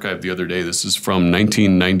our archive the other day. This is from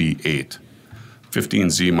 1998.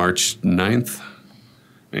 15Z, March 9th,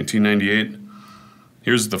 1998.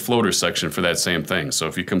 Here's the floater section for that same thing. So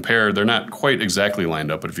if you compare, they're not quite exactly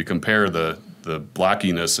lined up, but if you compare the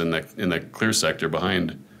blockiness in the clear sector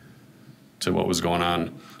behind to what was going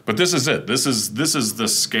on. But this is it. This is the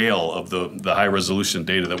scale of the high resolution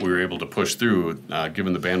data that we were able to push through,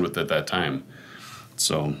 given the bandwidth at that time.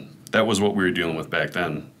 So that was what we were dealing with back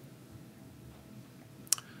then.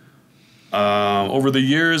 Over the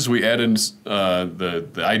years, we added, the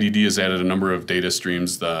IDD has added a number of data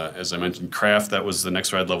streams. As I mentioned, craft, that was the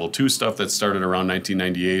next ride level 2 stuff that started around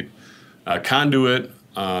 1998. Conduit,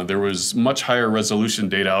 there was much higher resolution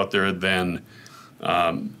data out there than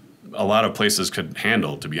a lot of places could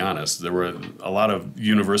handle, to be honest. There were a lot of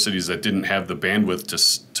universities that didn't have the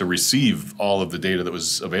bandwidth to receive all of the data that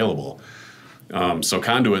was available. So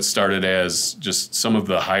Conduit started as just some of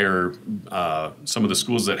the higher, some of the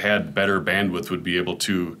schools that had better bandwidth would be able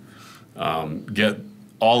to get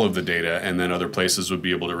all of the data, and then other places would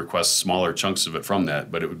be able to request smaller chunks of it from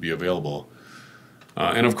that, but it would be available.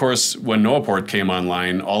 And of course, when NOAAPort came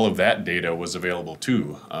online, all of that data was available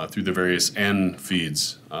too, through the various N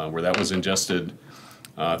feeds, where that was ingested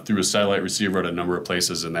through a satellite receiver at a number of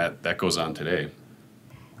places, and that goes on today.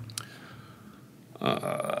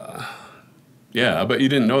 Yeah, but you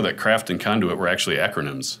didn't know that craft and conduit were actually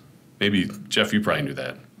acronyms. Maybe, Jeff, you probably knew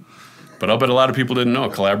that. But I'll bet a lot of people didn't know.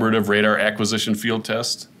 Collaborative Radar Acquisition Field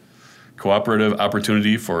Test, Cooperative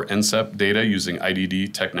Opportunity for NSEP Data Using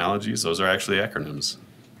IDD Technologies. Those are actually acronyms.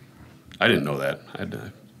 I didn't know that. I had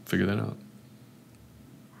to figure that out.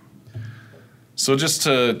 So just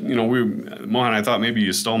to, Mohan, I thought maybe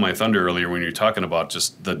you stole my thunder earlier when you were talking about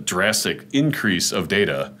just the drastic increase of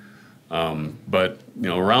data. But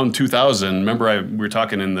around 2000, remember we were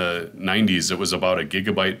talking in the 90s, it was about a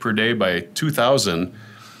gigabyte per day. By 2000,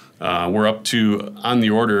 we're up to on the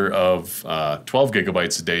order of 12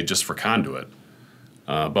 gigabytes a day just for conduit.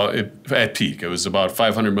 At peak, it was about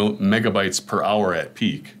 500 megabytes per hour at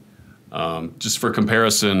peak. Just for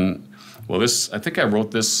comparison, well, I think I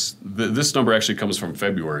wrote this. This number actually comes from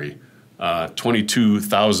February,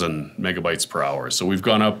 22,000 megabytes per hour. So we've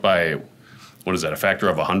gone up by, what is that, a factor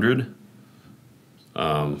of 100?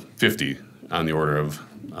 50 on the order of,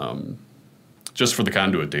 just for the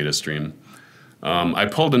conduit data stream. I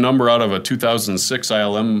pulled a number out of a 2006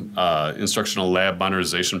 ILM instructional lab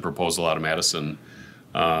modernization proposal out of Madison.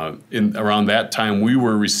 Around that time, we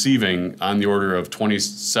were receiving on the order of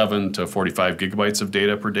 27 to 45 gigabytes of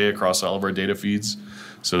data per day across all of our data feeds.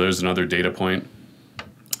 So there's another data point.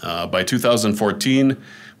 By 2014,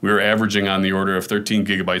 we were averaging on the order of 13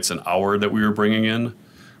 gigabytes an hour that we were bringing in,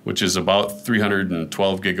 which is about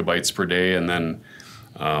 312 gigabytes per day. And then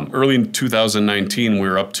early in 2019, we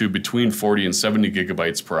were up to between 40 and 70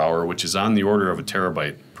 gigabytes per hour, which is on the order of a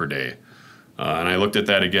terabyte per day. And I looked at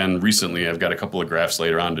that again recently. I've got a couple of graphs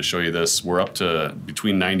later on to show you this. We're up to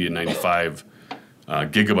between 90 and 95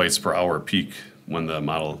 gigabytes per hour peak when the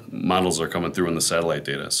models are coming through in the satellite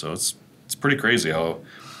data. So it's pretty crazy how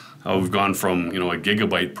we've gone from a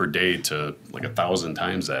gigabyte per day to like 1,000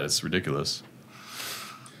 times that. It's ridiculous.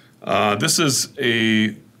 This is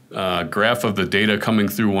a graph of the data coming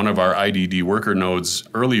through one of our IDD worker nodes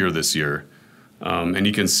earlier this year. And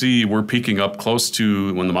you can see we're peaking up close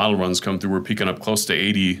to, when the model runs come through, we're peaking up close to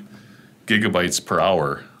 80 gigabytes per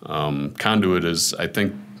hour. Conduit is, I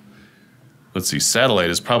think, let's see,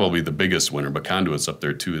 satellite is probably the biggest winner, but conduit's up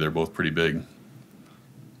there too. They're both pretty big.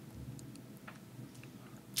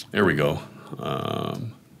 There we go.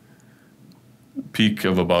 Peak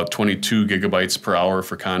of about 22 gigabytes per hour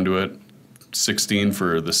for conduit, 16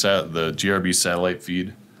 for the GRB satellite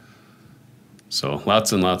feed. So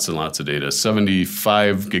lots and lots and lots of data,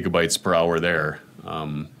 75 gigabytes per hour there.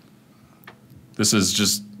 This is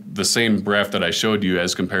just the same graph that I showed you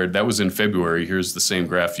as compared, that was in February. Here's the same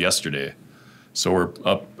graph yesterday. So we're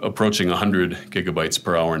approaching 100 gigabytes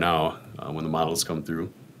per hour now when the models come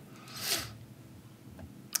through.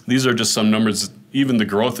 These are just some numbers, even the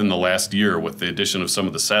growth in the last year with the addition of some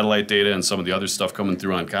of the satellite data and some of the other stuff coming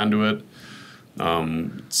through on Conduit.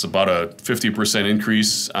 It's about a 50%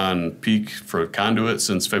 increase on peak for Conduit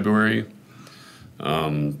since February.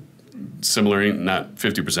 Similarly, not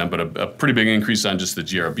 50%, but a pretty big increase on just the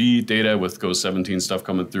GRB data with GO17 stuff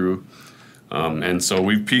coming through. And so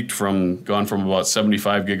we've gone from about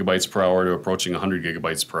 75 gigabytes per hour to approaching 100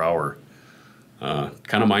 gigabytes per hour.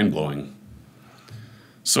 Kind of mind-blowing.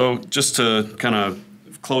 So just to kind of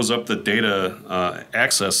close up the data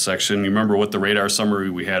access section, you remember what the radar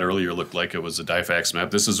summary we had earlier looked like? It was a DIFAX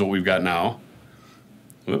map. This is what we've got now.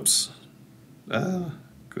 Whoops.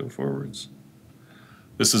 Go forwards.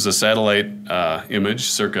 This is a satellite image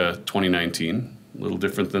circa 2019. A little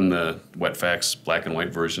different than the WetFax black and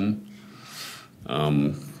white version.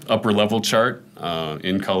 Upper level chart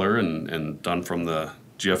in color and done from the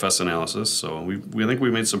GFS analysis. So we think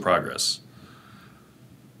we made some progress.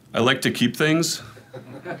 I like to keep things.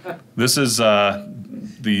 This is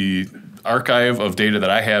the archive of data that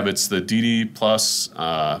I have. It's the DD plus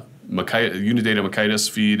Unidata Macitas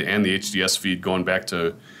feed and the HDS feed going back to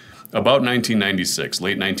about 1996,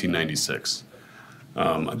 late 1996.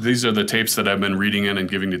 These are the tapes that I've been reading in and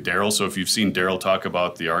giving to Daryl. So if you've seen Daryl talk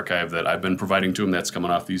about the archive that I've been providing to him, that's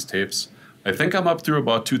coming off these tapes. I think I'm up through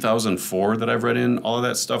about 2004 that I've read in all of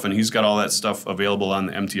that stuff, and he's got all that stuff available on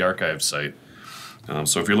the MT Archive site.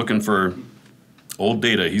 So if you're looking for old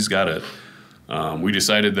data, he's got it. We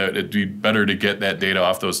decided that it'd be better to get that data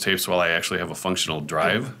off those tapes while I actually have a functional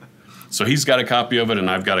drive. So he's got a copy of it, and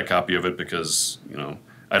I've got a copy of it because,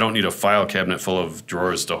 I don't need a file cabinet full of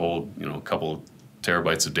drawers to hold, a couple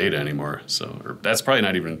terabytes of data anymore. Or that's probably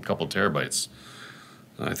not even a couple terabytes.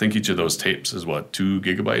 I think each of those tapes is, 2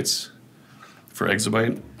 gigabytes for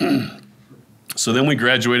exabyte? So then we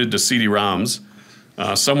graduated to CD-ROMs.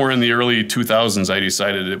 Somewhere in the early 2000s, I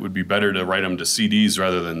decided it would be better to write them to CDs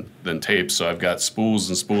rather than tapes. So I've got spools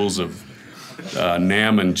and spools of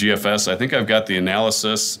NAM and GFS. I think I've got the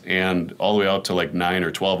analysis and all the way out to like 9 or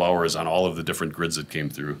 12 hours on all of the different grids that came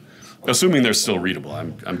through, assuming they're still readable.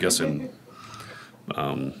 I'm guessing.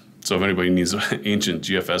 So if anybody needs ancient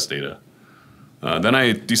GFS data. Then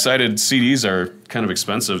I decided CDs are kind of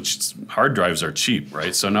expensive. Hard drives are cheap,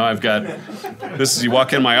 right? So now I've got you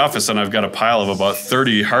walk in my office and I've got a pile of about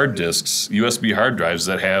 30 hard disks, USB hard drives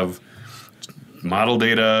that have model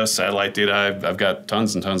data, satellite data. I've got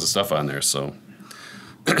tons and tons of stuff on there. So,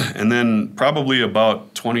 and then probably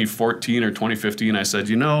about 2014 or 2015, I said,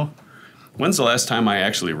 when's the last time I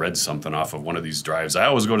actually read something off of one of these drives? I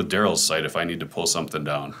always go to Daryl's site if I need to pull something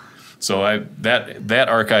down. So that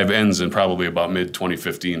archive ends in probably about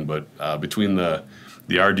mid-2015, but between the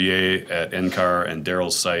RDA at NCAR and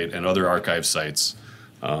Daryl's site and other archive sites,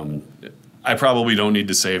 I probably don't need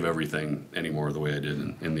to save everything anymore the way I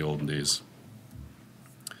did in the olden days.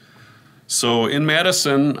 So in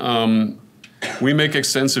Madison, we make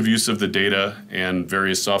extensive use of the data and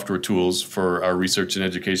various software tools for our research and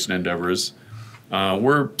education endeavors.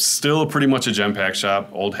 We're still pretty much a GenPack shop.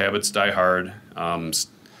 Old habits die hard.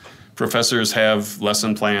 Professors have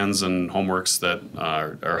lesson plans and homeworks that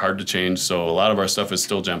are hard to change, so a lot of our stuff is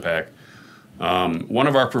still GenPack. One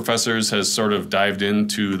of our professors has sort of dived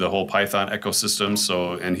into the whole Python ecosystem,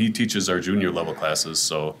 and he teaches our junior level classes,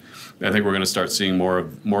 so I think we're going to start seeing more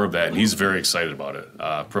of that, and he's very excited about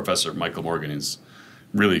it. Professor Michael Morgan is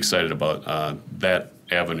really excited about that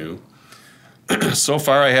avenue. So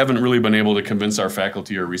far, I haven't really been able to convince our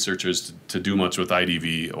faculty or researchers to do much with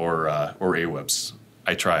IDV or AWEBs.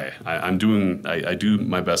 I try. I do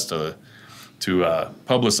my best to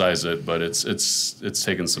publicize it, but it's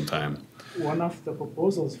taken some time. One of the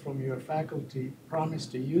proposals from your faculty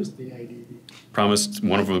promised to use the IDV.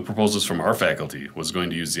 One of the proposals from our faculty was going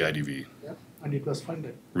to use the IDV. Yep, and it was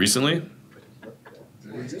funded. Recently?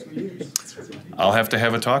 2 years. I'll have to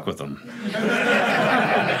have a talk with them.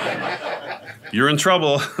 You're in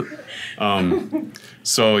trouble.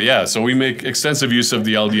 So we make extensive use of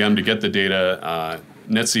the LDM to get the data,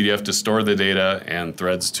 NetCDF to store the data, and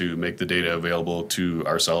Threads to make the data available to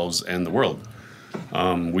ourselves and the world.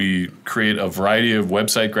 We create a variety of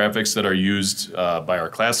website graphics that are used by our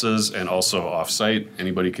classes and also off-site.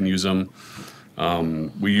 Anybody can use them.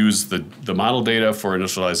 We use the model data for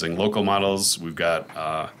initializing local models. We've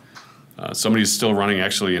got somebody's still running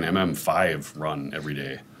actually an MM5 run every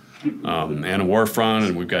day. And a Warfront,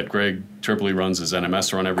 and we've got Greg Tripoli runs his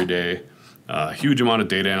NMS run every day. Huge amount of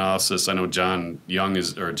data analysis. I know John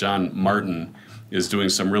Martin is doing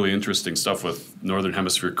some really interesting stuff with Northern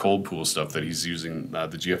Hemisphere cold pool stuff that he's using the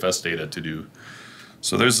GFS data to do.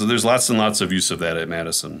 So there's lots and lots of use of that at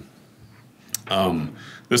Madison.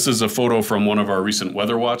 This is a photo from one of our recent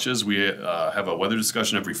weather watches. We have a weather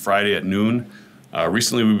discussion every Friday at noon.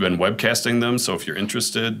 Recently, we've been webcasting them, so if you're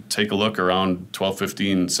interested, take a look around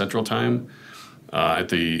 12:15 Central Time at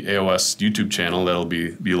the AOS YouTube channel. That'll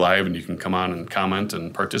be live, and you can come on and comment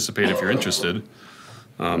and participate if you're interested.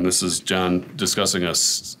 This is John discussing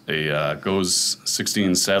a GOES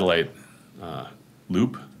 16 satellite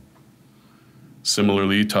loop.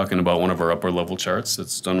 Similarly, talking about one of our upper level charts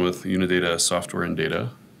that's done with Unidata software and data.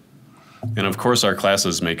 And of course, our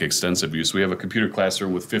classes make extensive use. We have a computer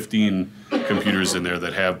classroom with 15 computers in there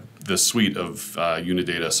that have the suite of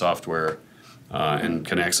Unidata software and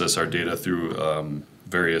can access our data through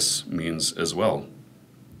various means as well.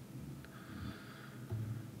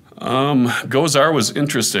 GOES-R was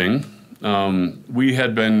interesting. We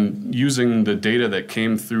had been using the data that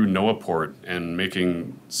came through NOAAport and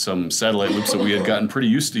making some satellite loops that we had gotten pretty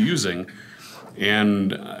used to using.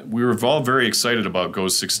 And we were all very excited about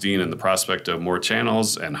GOES 16 and the prospect of more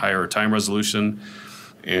channels and higher time resolution.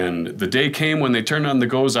 And the day came when they turned on the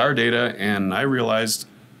GOES-R data, and I realized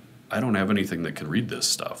I don't have anything that can read this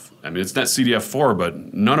stuff. I mean, it's NetCDF4,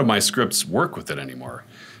 but none of my scripts work with it anymore,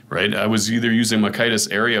 right? I was either using Makitis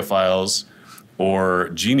area files or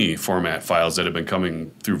Genie format files that had been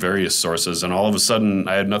coming through various sources, and all of a sudden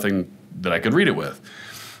I had nothing that I could read it with.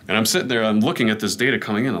 And I'm sitting there, I'm looking at this data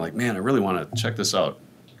coming in, I'm like, man, I really want to check this out.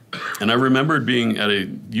 And I remembered being at a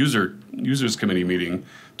users committee meeting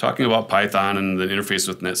talking about Python and the interface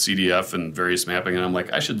with NetCDF and various mapping, and I'm like,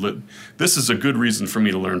 this is a good reason for me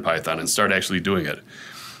to learn Python and start actually doing it.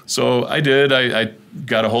 So I did. I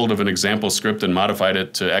got a hold of an example script and modified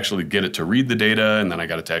it to actually get it to read the data, and then I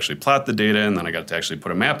got it to actually plot the data, and then I got it to actually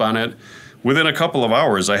put a map on it. Within a couple of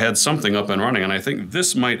hours, I had something up and running, and I think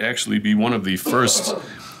this might actually be one of the first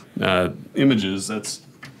images. That's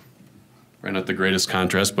right, not the greatest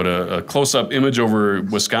contrast, but a close-up image over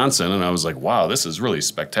Wisconsin, and I was like, wow, this is really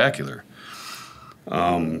spectacular.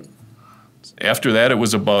 After that, it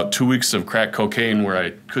was about 2 weeks of crack cocaine where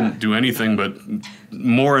I couldn't do anything but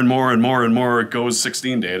more and more and more and more GOES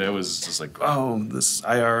 16 data. It was just like, oh, this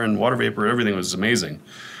IR and water vapor, everything was amazing.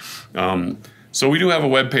 So we do have a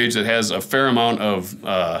web page that has a fair amount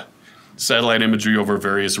of satellite imagery over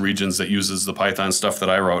various regions that uses the Python stuff that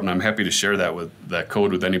I wrote, and I'm happy to share that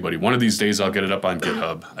code with anybody. One of these days, I'll get it up on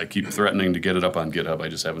GitHub. I keep threatening to get it up on GitHub. I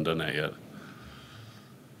just haven't done that yet.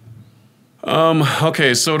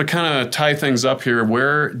 Okay, so to kind of tie things up here,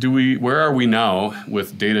 where are we now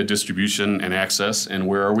with data distribution and access, and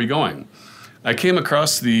where are we going? I came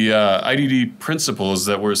across the IDD principles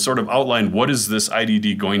that were sort of outlined, what is this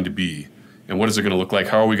IDD going to be, and what is it going to look like?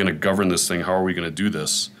 How are we going to govern this thing? How are we going to do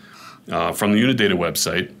this? From the Unidata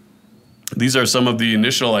website. These are some of the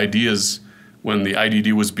initial ideas when the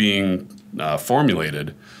IDD was being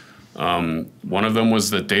formulated. One of them was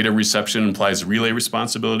that data reception implies relay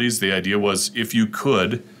responsibilities. The idea was if you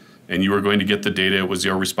could and you were going to get the data, it was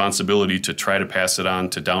your responsibility to try to pass it on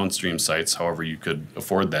to downstream sites, however you could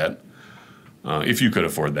afford that, if you could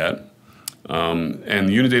afford that. And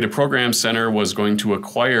the Unidata Program Center was going to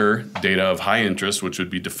acquire data of high interest, which would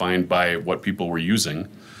be defined by what people were using.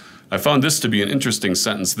 I found this to be an interesting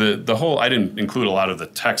sentence. The whole, I didn't include a lot of the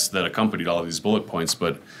text that accompanied all of these bullet points,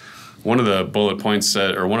 but one of the bullet points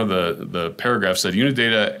said, or one of the paragraphs said,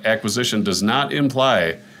 Unidata acquisition does not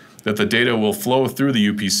imply that the data will flow through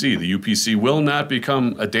the UPC. The UPC will not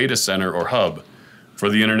become a data center or hub for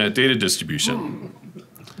the internet data distribution.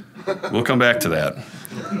 We'll come back to that.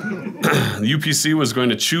 The UPC was going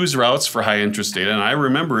to choose routes for high interest data, and I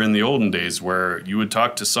remember in the olden days where you would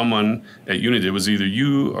talk to someone at Unity, it was either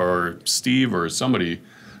you or Steve or somebody,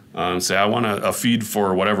 say, I want a feed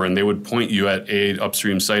for whatever, and they would point you at a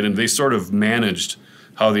upstream site, and they sort of managed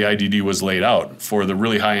how the IDD was laid out for the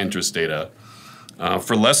really high interest data.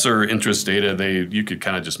 For lesser interest data, you could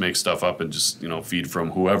kind of just make stuff up and just feed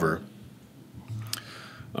from whoever.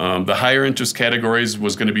 The higher interest categories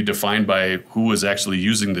was going to be defined by who was actually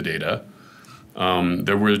using the data.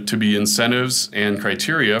 There were to be incentives and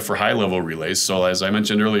criteria for high-level relays. So as I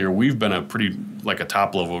mentioned earlier, we've been a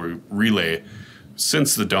top-level relay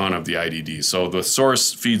since the dawn of the IDD. So the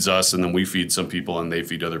source feeds us, and then we feed some people, and they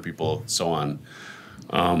feed other people, so on.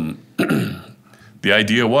 The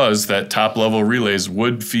idea was that top-level relays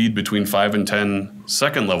would feed between 5 and 10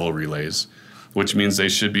 second-level relays, which means they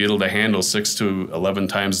should be able to handle 6 to 11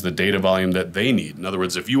 times the data volume that they need. In other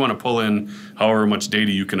words, if you want to pull in however much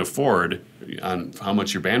data you can afford on how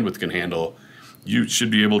much your bandwidth can handle, you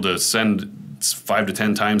should be able to send 5 to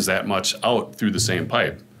 10 times that much out through the same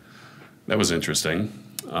pipe. That was interesting.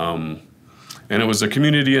 And And it was a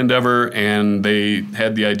community endeavor, and they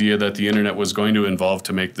had the idea that the internet was going to evolve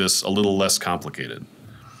to make this a little less complicated.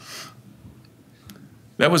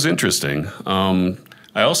 That was interesting.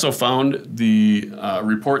 I also found the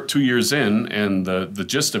report 2 years in, and the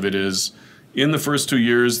gist of it is, in the first 2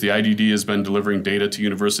 years, the IDD has been delivering data to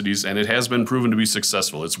universities, and it has been proven to be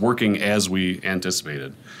successful. It's working as we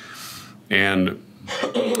anticipated. And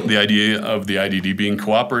the idea of the IDD being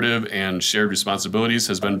cooperative and shared responsibilities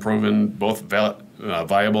has been proven both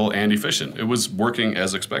viable and efficient. It was working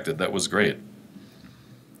as expected. That was great.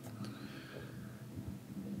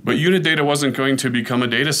 But Unidata wasn't going to become a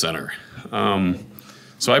data center.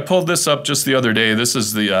 So I pulled this up just the other day. This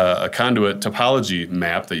is the a conduit topology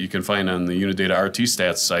map that you can find on the Unidata RT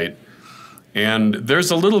Stats site. And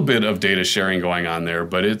there's a little bit of data sharing going on there,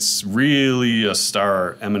 but it's really a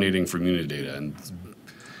star emanating from Unidata. And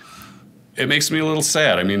it makes me a little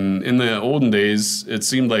sad. I mean, in the olden days, it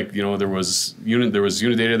seemed like, you know, there was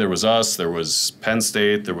Unidata, there was us, there was Penn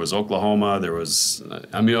State, there was Oklahoma, there was,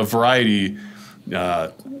 I mean, a variety,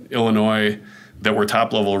 Illinois, that were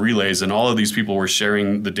top-level relays, and all of these people were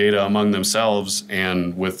sharing the data among themselves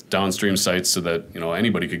and with downstream sites so that, you know,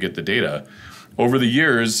 anybody could get the data. Over the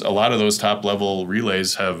years, a lot of those top-level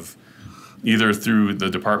relays have, either through the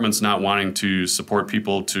departments not wanting to support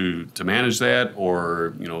people to manage that,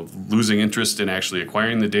 or, you know, losing interest in actually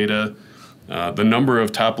acquiring the data, the number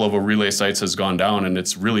of top-level relay sites has gone down, and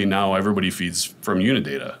it's really now everybody feeds from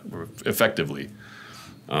Unidata effectively.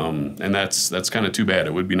 And that's kind of too bad.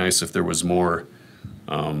 It would be nice if there was more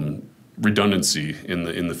redundancy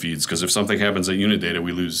in the feeds, because if something happens at Unidata,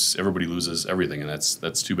 everybody loses everything, and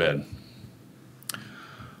that's too bad.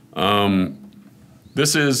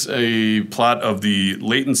 This is a plot of the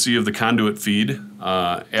latency of the conduit feed.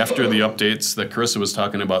 After the updates that Carissa was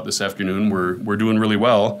talking about this afternoon, we're doing really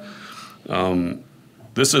well.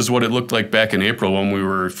 This is what it looked like back in April when we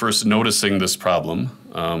were first noticing this problem.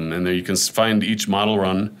 And there you can find each model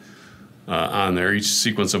run on there, each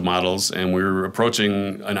sequence of models, and we're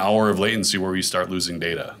approaching an hour of latency where we start losing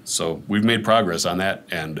data. So we've made progress on that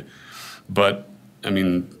end. But, I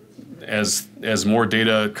mean, as more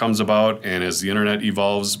data comes about and as the internet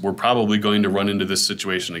evolves, we're probably going to run into this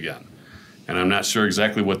situation again. And I'm not sure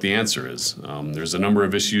exactly what the answer is. There's a number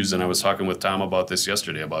of issues, and I was talking with Tom about this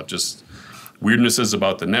yesterday, about just weirdnesses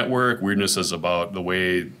about the network, weirdnesses about the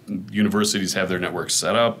way universities have their networks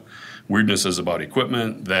set up, weirdnesses about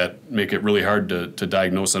equipment that make it really hard to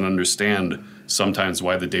diagnose and understand sometimes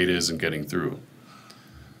why the data isn't getting through.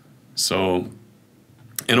 So,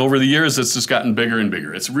 and over the years, it's just gotten bigger and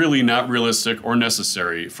bigger. It's really not realistic or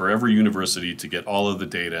necessary for every university to get all of the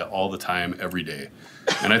data all the time, every day.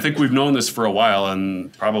 And I think we've known this for a while,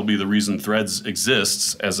 and probably the reason Threads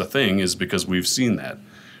exists as a thing is because we've seen that.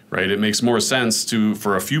 Right? It makes more sense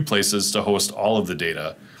for a few places to host all of the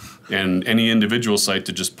data, and any individual site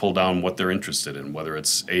to just pull down what they're interested in, whether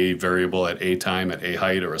it's a variable at a time, at a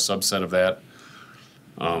height, or a subset of that.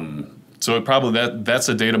 So that's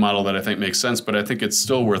a data model that I think makes sense, but I think it's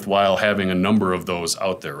still worthwhile having a number of those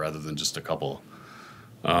out there rather than just a couple.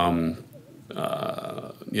 Yeah,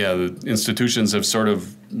 the institutions have sort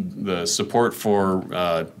of, the support for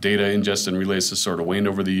data ingest and relays has sort of waned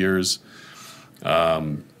over the years.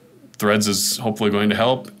 Threads is hopefully going to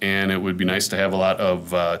help, and it would be nice to have a lot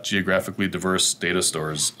of geographically diverse data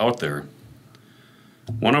stores out there.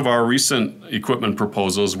 One of our recent equipment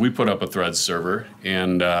proposals, we put up a Threads server,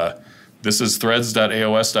 and this is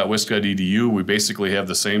threads.aos.wisc.edu. We basically have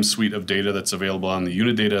the same suite of data that's available on the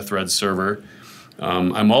Unidata Threads server.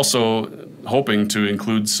 I'm also hoping to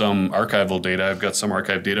include some archival data. I've got some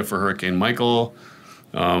archive data for Hurricane Michael.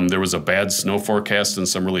 There was a bad snow forecast and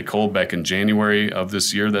some really cold back in January of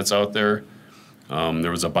this year that's out there.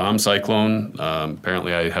 There was a bomb cyclone.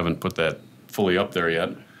 Apparently I haven't put that fully up there yet.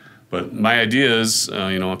 But my idea is,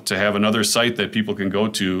 to have another site that people can go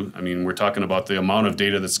to. I mean, we're talking about the amount of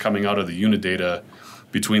data that's coming out of the Unidata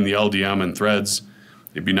between the LDM and Threads.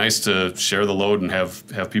 It'd be nice to share the load and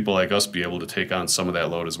have people like us be able to take on some of that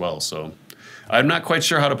load as well. So I'm not quite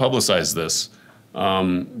sure how to publicize this.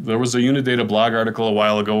 There was a Unidata blog article a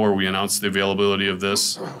while ago where we announced the availability of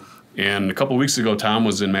this. And a couple weeks ago, Tom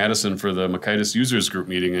was in Madison for the Macitas users group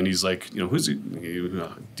meeting, and he's like, do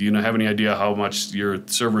you have any idea how much your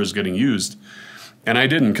server is getting used? And I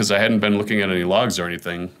didn't, because I hadn't been looking at any logs or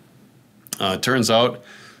anything. Turns out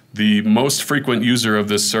the most frequent user of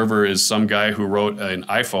this server is some guy who wrote an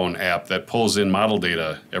iPhone app that pulls in model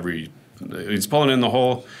data he's pulling in the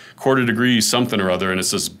whole quarter degree something or other, and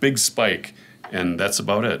it's this big spike, and that's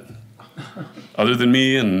about it. Other than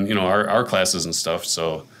me and our classes and stuff,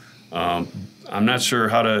 so I'm not sure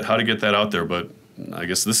how to get that out there, but I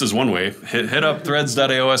guess this is one way. Hit up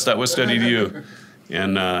threads.aos.wis.edu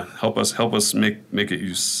and help us make it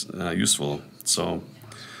useful. So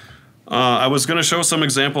I was going to show some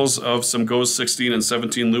examples of some Go's 16 and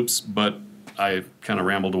 17 loops, but I kind of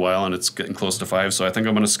rambled a while and it's getting close to 5, so I think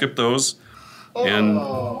I'm going to skip those. And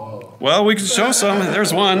well, we can show some.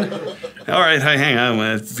 There's one. All right, hey, hang on.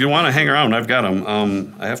 If you want to hang around, I've got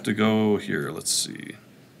them. I have to go here. Let's see.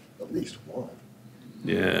 At least one.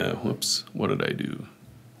 Yeah, whoops. What did I do?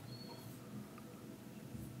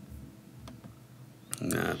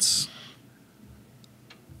 That's...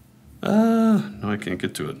 no, I can't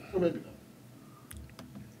get to it. Or maybe not.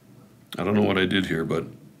 I don't know what I did here, but...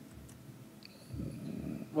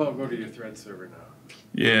 Well, go to your thread server now.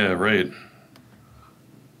 Yeah, right.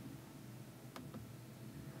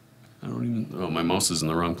 I don't even... Oh, my mouse is in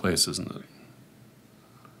the wrong place, isn't it?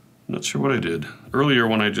 I'm not sure what I did. Earlier,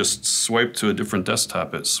 when I just swiped to a different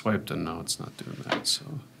desktop, it swiped, and now it's not doing that, so...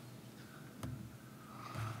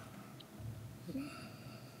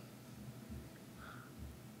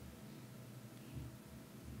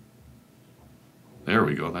 There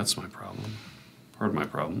we go, that's my problem. Part of my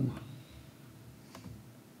problem.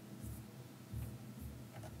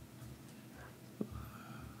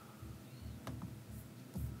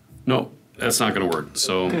 No, that's not going to work.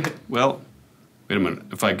 So, well, wait a minute.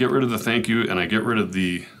 If I get rid of the thank you and I get rid of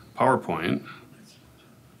the PowerPoint,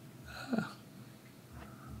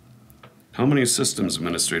 how many systems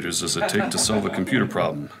administrators does it take to solve a computer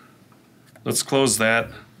problem? Let's close that.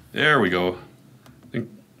 There we go.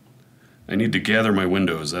 I need to gather my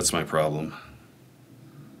windows. That's my problem.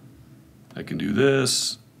 I can do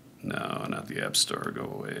this. No, not the App Store. Go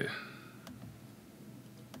away.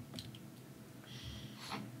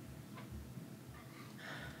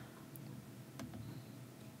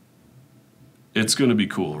 It's going to be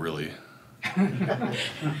cool, really.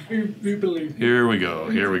 We believe. Here we go.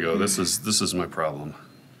 Here we go. This is my problem.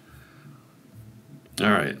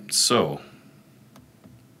 All right. So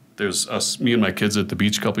there's us, me and my kids at the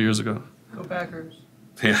beach a couple years ago. Go Packers.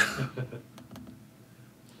 Yeah.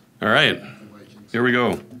 All right. Here we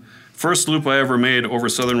go. First loop I ever made over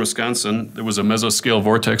southern Wisconsin. There was a mesoscale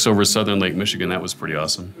vortex over southern Lake Michigan. That was pretty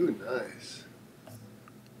awesome. Ooh, nice.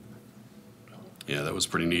 Yeah, that was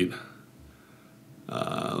pretty neat.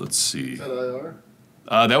 Let's see. Is that IR?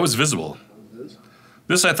 That was visible. What is this?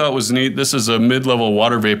 This I thought was neat. This is a mid-level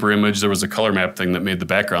water vapor image. There was a color map thing that made the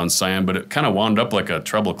background cyan, but it kind of wound up like a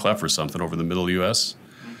treble clef or something over the middle U.S.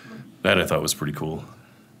 That I thought was pretty cool.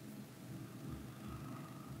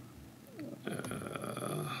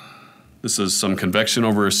 This is some convection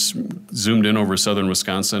over zoomed in over southern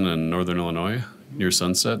Wisconsin and northern Illinois near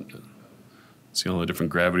sunset. See all the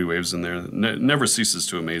different gravity waves in there. Never ceases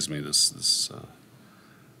to amaze me, this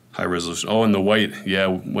high resolution. Oh, and the white, yeah,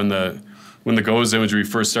 when the GOES imagery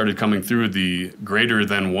first started coming through, the greater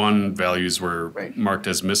than 1 values were Right. marked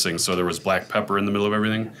as missing, so there was black pepper in the middle of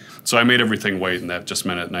everything. So I made everything white, and that just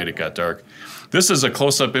meant at night it got dark. This is a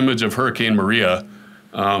close-up image of Hurricane Maria.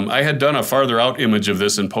 I had done a farther out image of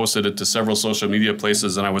this and posted it to several social media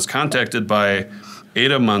places, and I was contacted by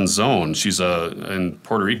Ada Monzon. She's in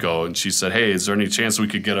Puerto Rico, and she said, hey, is there any chance we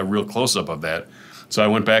could get a real close-up of that? So I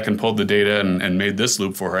went back and pulled the data and made this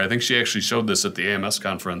loop for her. I think she actually showed this at the AMS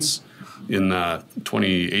conference in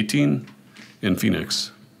 2018 in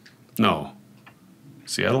Phoenix. No,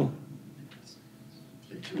 Seattle?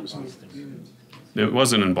 It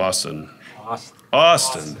wasn't in Boston.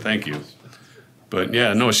 Austin, thank you. But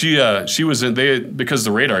yeah, no, she was in, because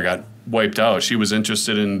the radar got wiped out, she was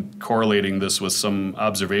interested in correlating this with some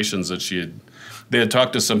observations that they had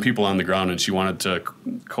talked to some people on the ground, and she wanted to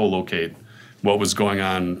co-locate what was going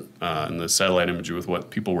on in the satellite imagery with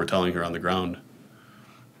what people were telling her on the ground.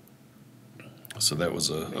 So that was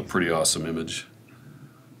a pretty awesome image.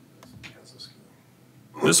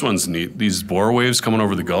 This one's neat. These bore waves coming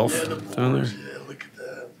over the Gulf down there. Yeah, look at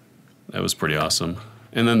that. That was pretty awesome.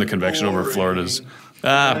 And then the convection over Florida's.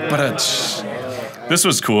 This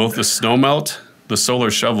was cool. The snow melt. The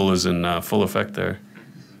solar shovel is in full effect there.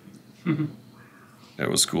 That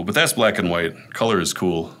was cool. But that's black and white. Color is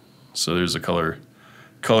cool. So there's a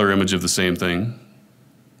color image of the same thing.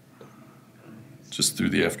 Just through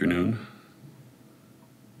the afternoon.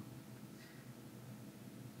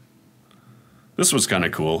 This was kind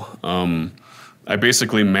of cool. I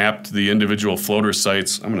basically mapped the individual floater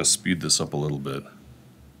sites. I'm going to speed this up a little bit.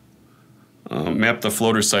 Mapped the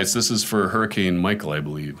floater sites. This is for Hurricane Michael, I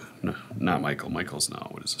believe. No, not Michael. Michael's now,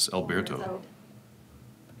 what is this? Alberto.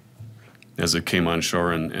 As it came on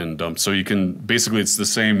shore and dumped. So you can, basically it's the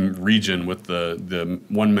same region with the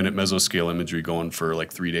 1 minute mesoscale imagery going for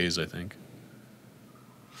like 3 days, I think.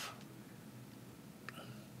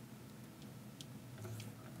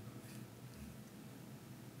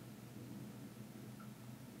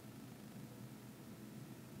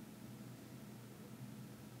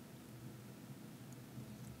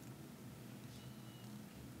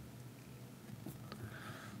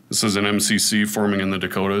 This is an MCC forming in the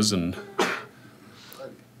Dakotas, and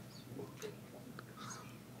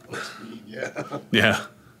Yeah. yeah.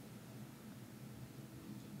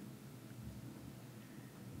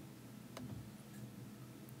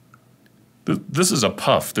 This is a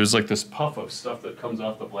puff. There's like this puff of stuff that comes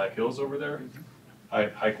off the Black Hills over there.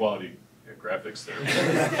 High quality graphics there.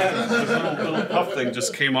 This little puff thing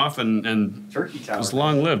just came off and Turkey Tower. was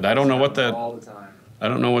long lived. I don't know what that. All the time. I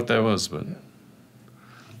don't know what that was, but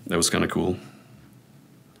that was kind of cool.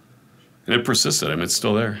 And it persisted. I mean, it's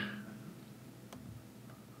still there.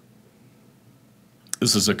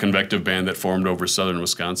 This is a convective band that formed over southern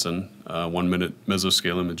Wisconsin, 1 minute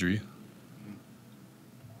mesoscale imagery.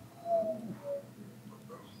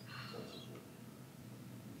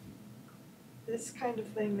 This kind of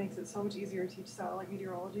thing makes it so much easier to teach satellite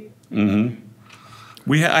meteorology. Mm-hmm.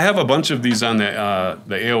 I have a bunch of these on the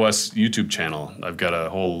AOS YouTube channel. I've got a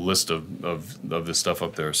whole list of this stuff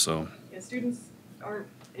up there. So Yeah, students aren't.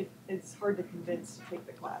 It's hard to convince to take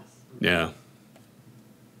the class. yeah.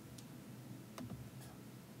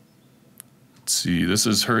 Let's see. This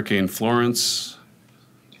is Hurricane Florence.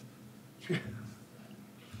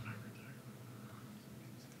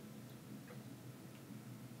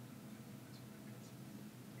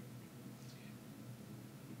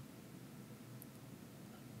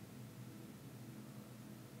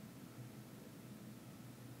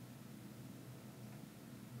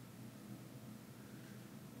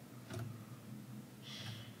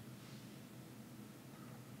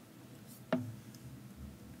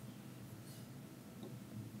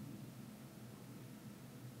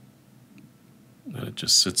 And it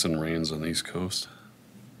just sits and rains on the East Coast.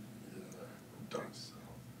 Does.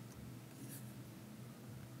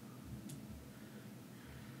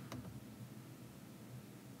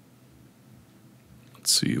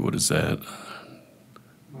 Let's see, what is that?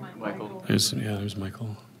 Michael. There's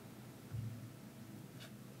Michael.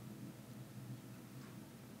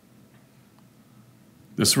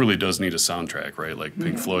 This really does need a soundtrack, right? Like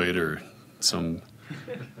Pink Floyd or some.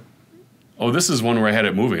 Oh, this is one where I had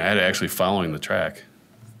it moving. I had it actually following the track.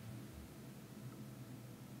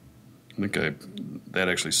 I think that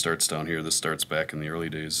actually starts down here. This starts back in the early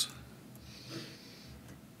days.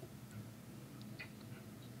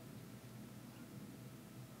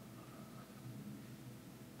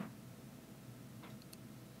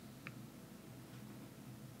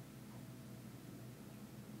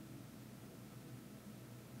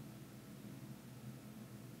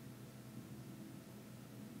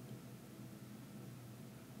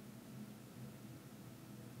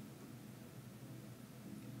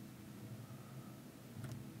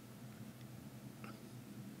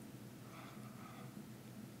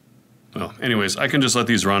 Well, anyways, I can just let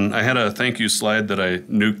these run. I had a thank you slide that I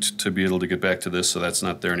nuked to be able to get back to this, so that's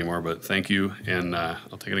not there anymore, but thank you, and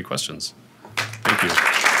I'll take any questions. Thank you.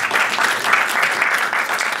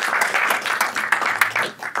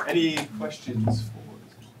 Any questions for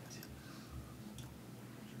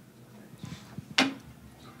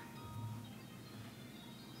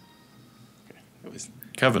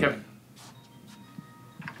Kevin.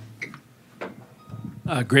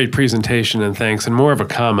 Great presentation, and thanks. And more of a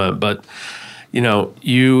comment, but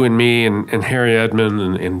you and me and Harry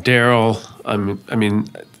Edmond and Daryl, I mean,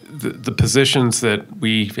 the positions that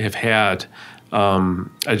we have had,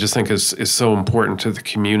 I just think is so important to the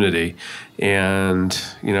community. And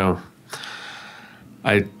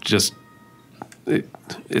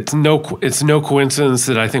it's no coincidence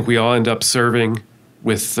that I think we all end up serving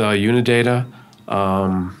with Unidata,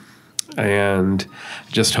 and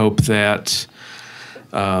just hope that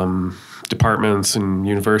departments and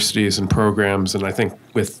universities and programs, and I think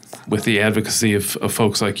with the advocacy of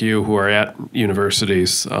folks like you who are at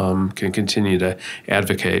universities, can continue to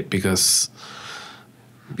advocate, because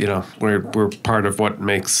we're part of what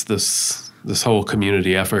makes this whole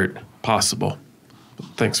community effort possible.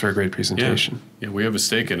 Thanks for a great presentation. Yeah, we have a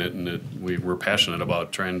stake in it, and we're passionate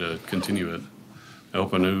about trying to continue it. I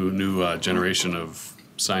hope a new generation of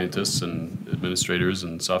scientists and administrators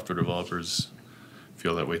and software developers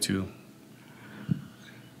feel that way too.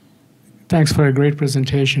 Thanks for a great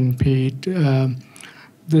presentation, Pete.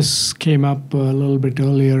 This came up a little bit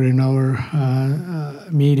earlier in our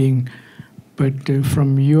meeting, but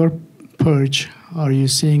from your perch, are you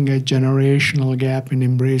seeing a generational gap in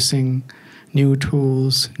embracing new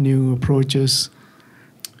tools, new approaches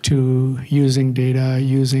to using data,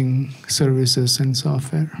 using services and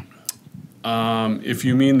software? If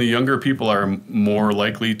you mean the younger people are more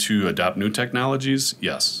likely to adopt new technologies,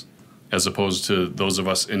 yes, as opposed to those of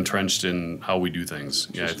us entrenched in how we do things.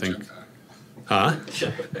 Yeah, I think. Huh?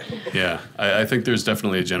 Yeah, I think there's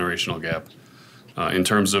definitely a generational gap. in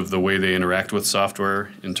terms of the way they interact with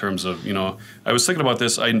software, in terms of, I was thinking about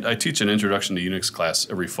this. I teach an introduction to Unix class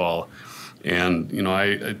every fall, and,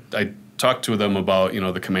 I talk to them about,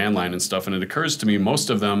 the command line and stuff, and it occurs to me most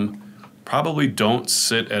of them probably don't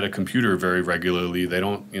sit at a computer very regularly. They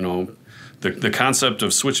don't, the concept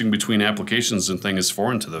of switching between applications and things is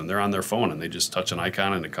foreign to them. They're on their phone and they just touch an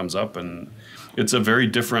icon and it comes up, and it's a very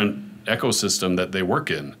different ecosystem that they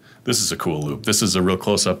work in. This is a cool loop. This is a real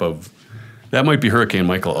close-up of, that might be Hurricane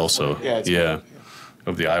Michael also. Yeah,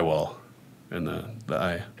 of the eye wall and the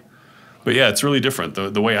eye. But yeah, it's really different.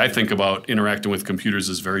 The way I think about interacting with computers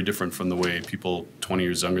is very different from the way people 20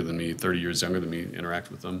 years younger than me, 30 years younger than me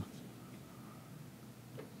interact with them.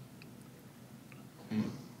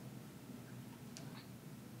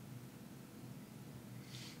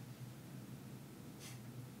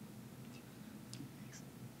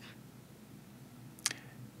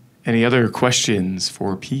 Any other questions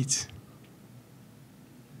for Pete?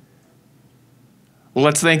 Well,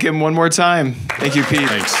 let's thank him one more time. Thank you, Pete.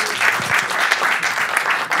 Thanks.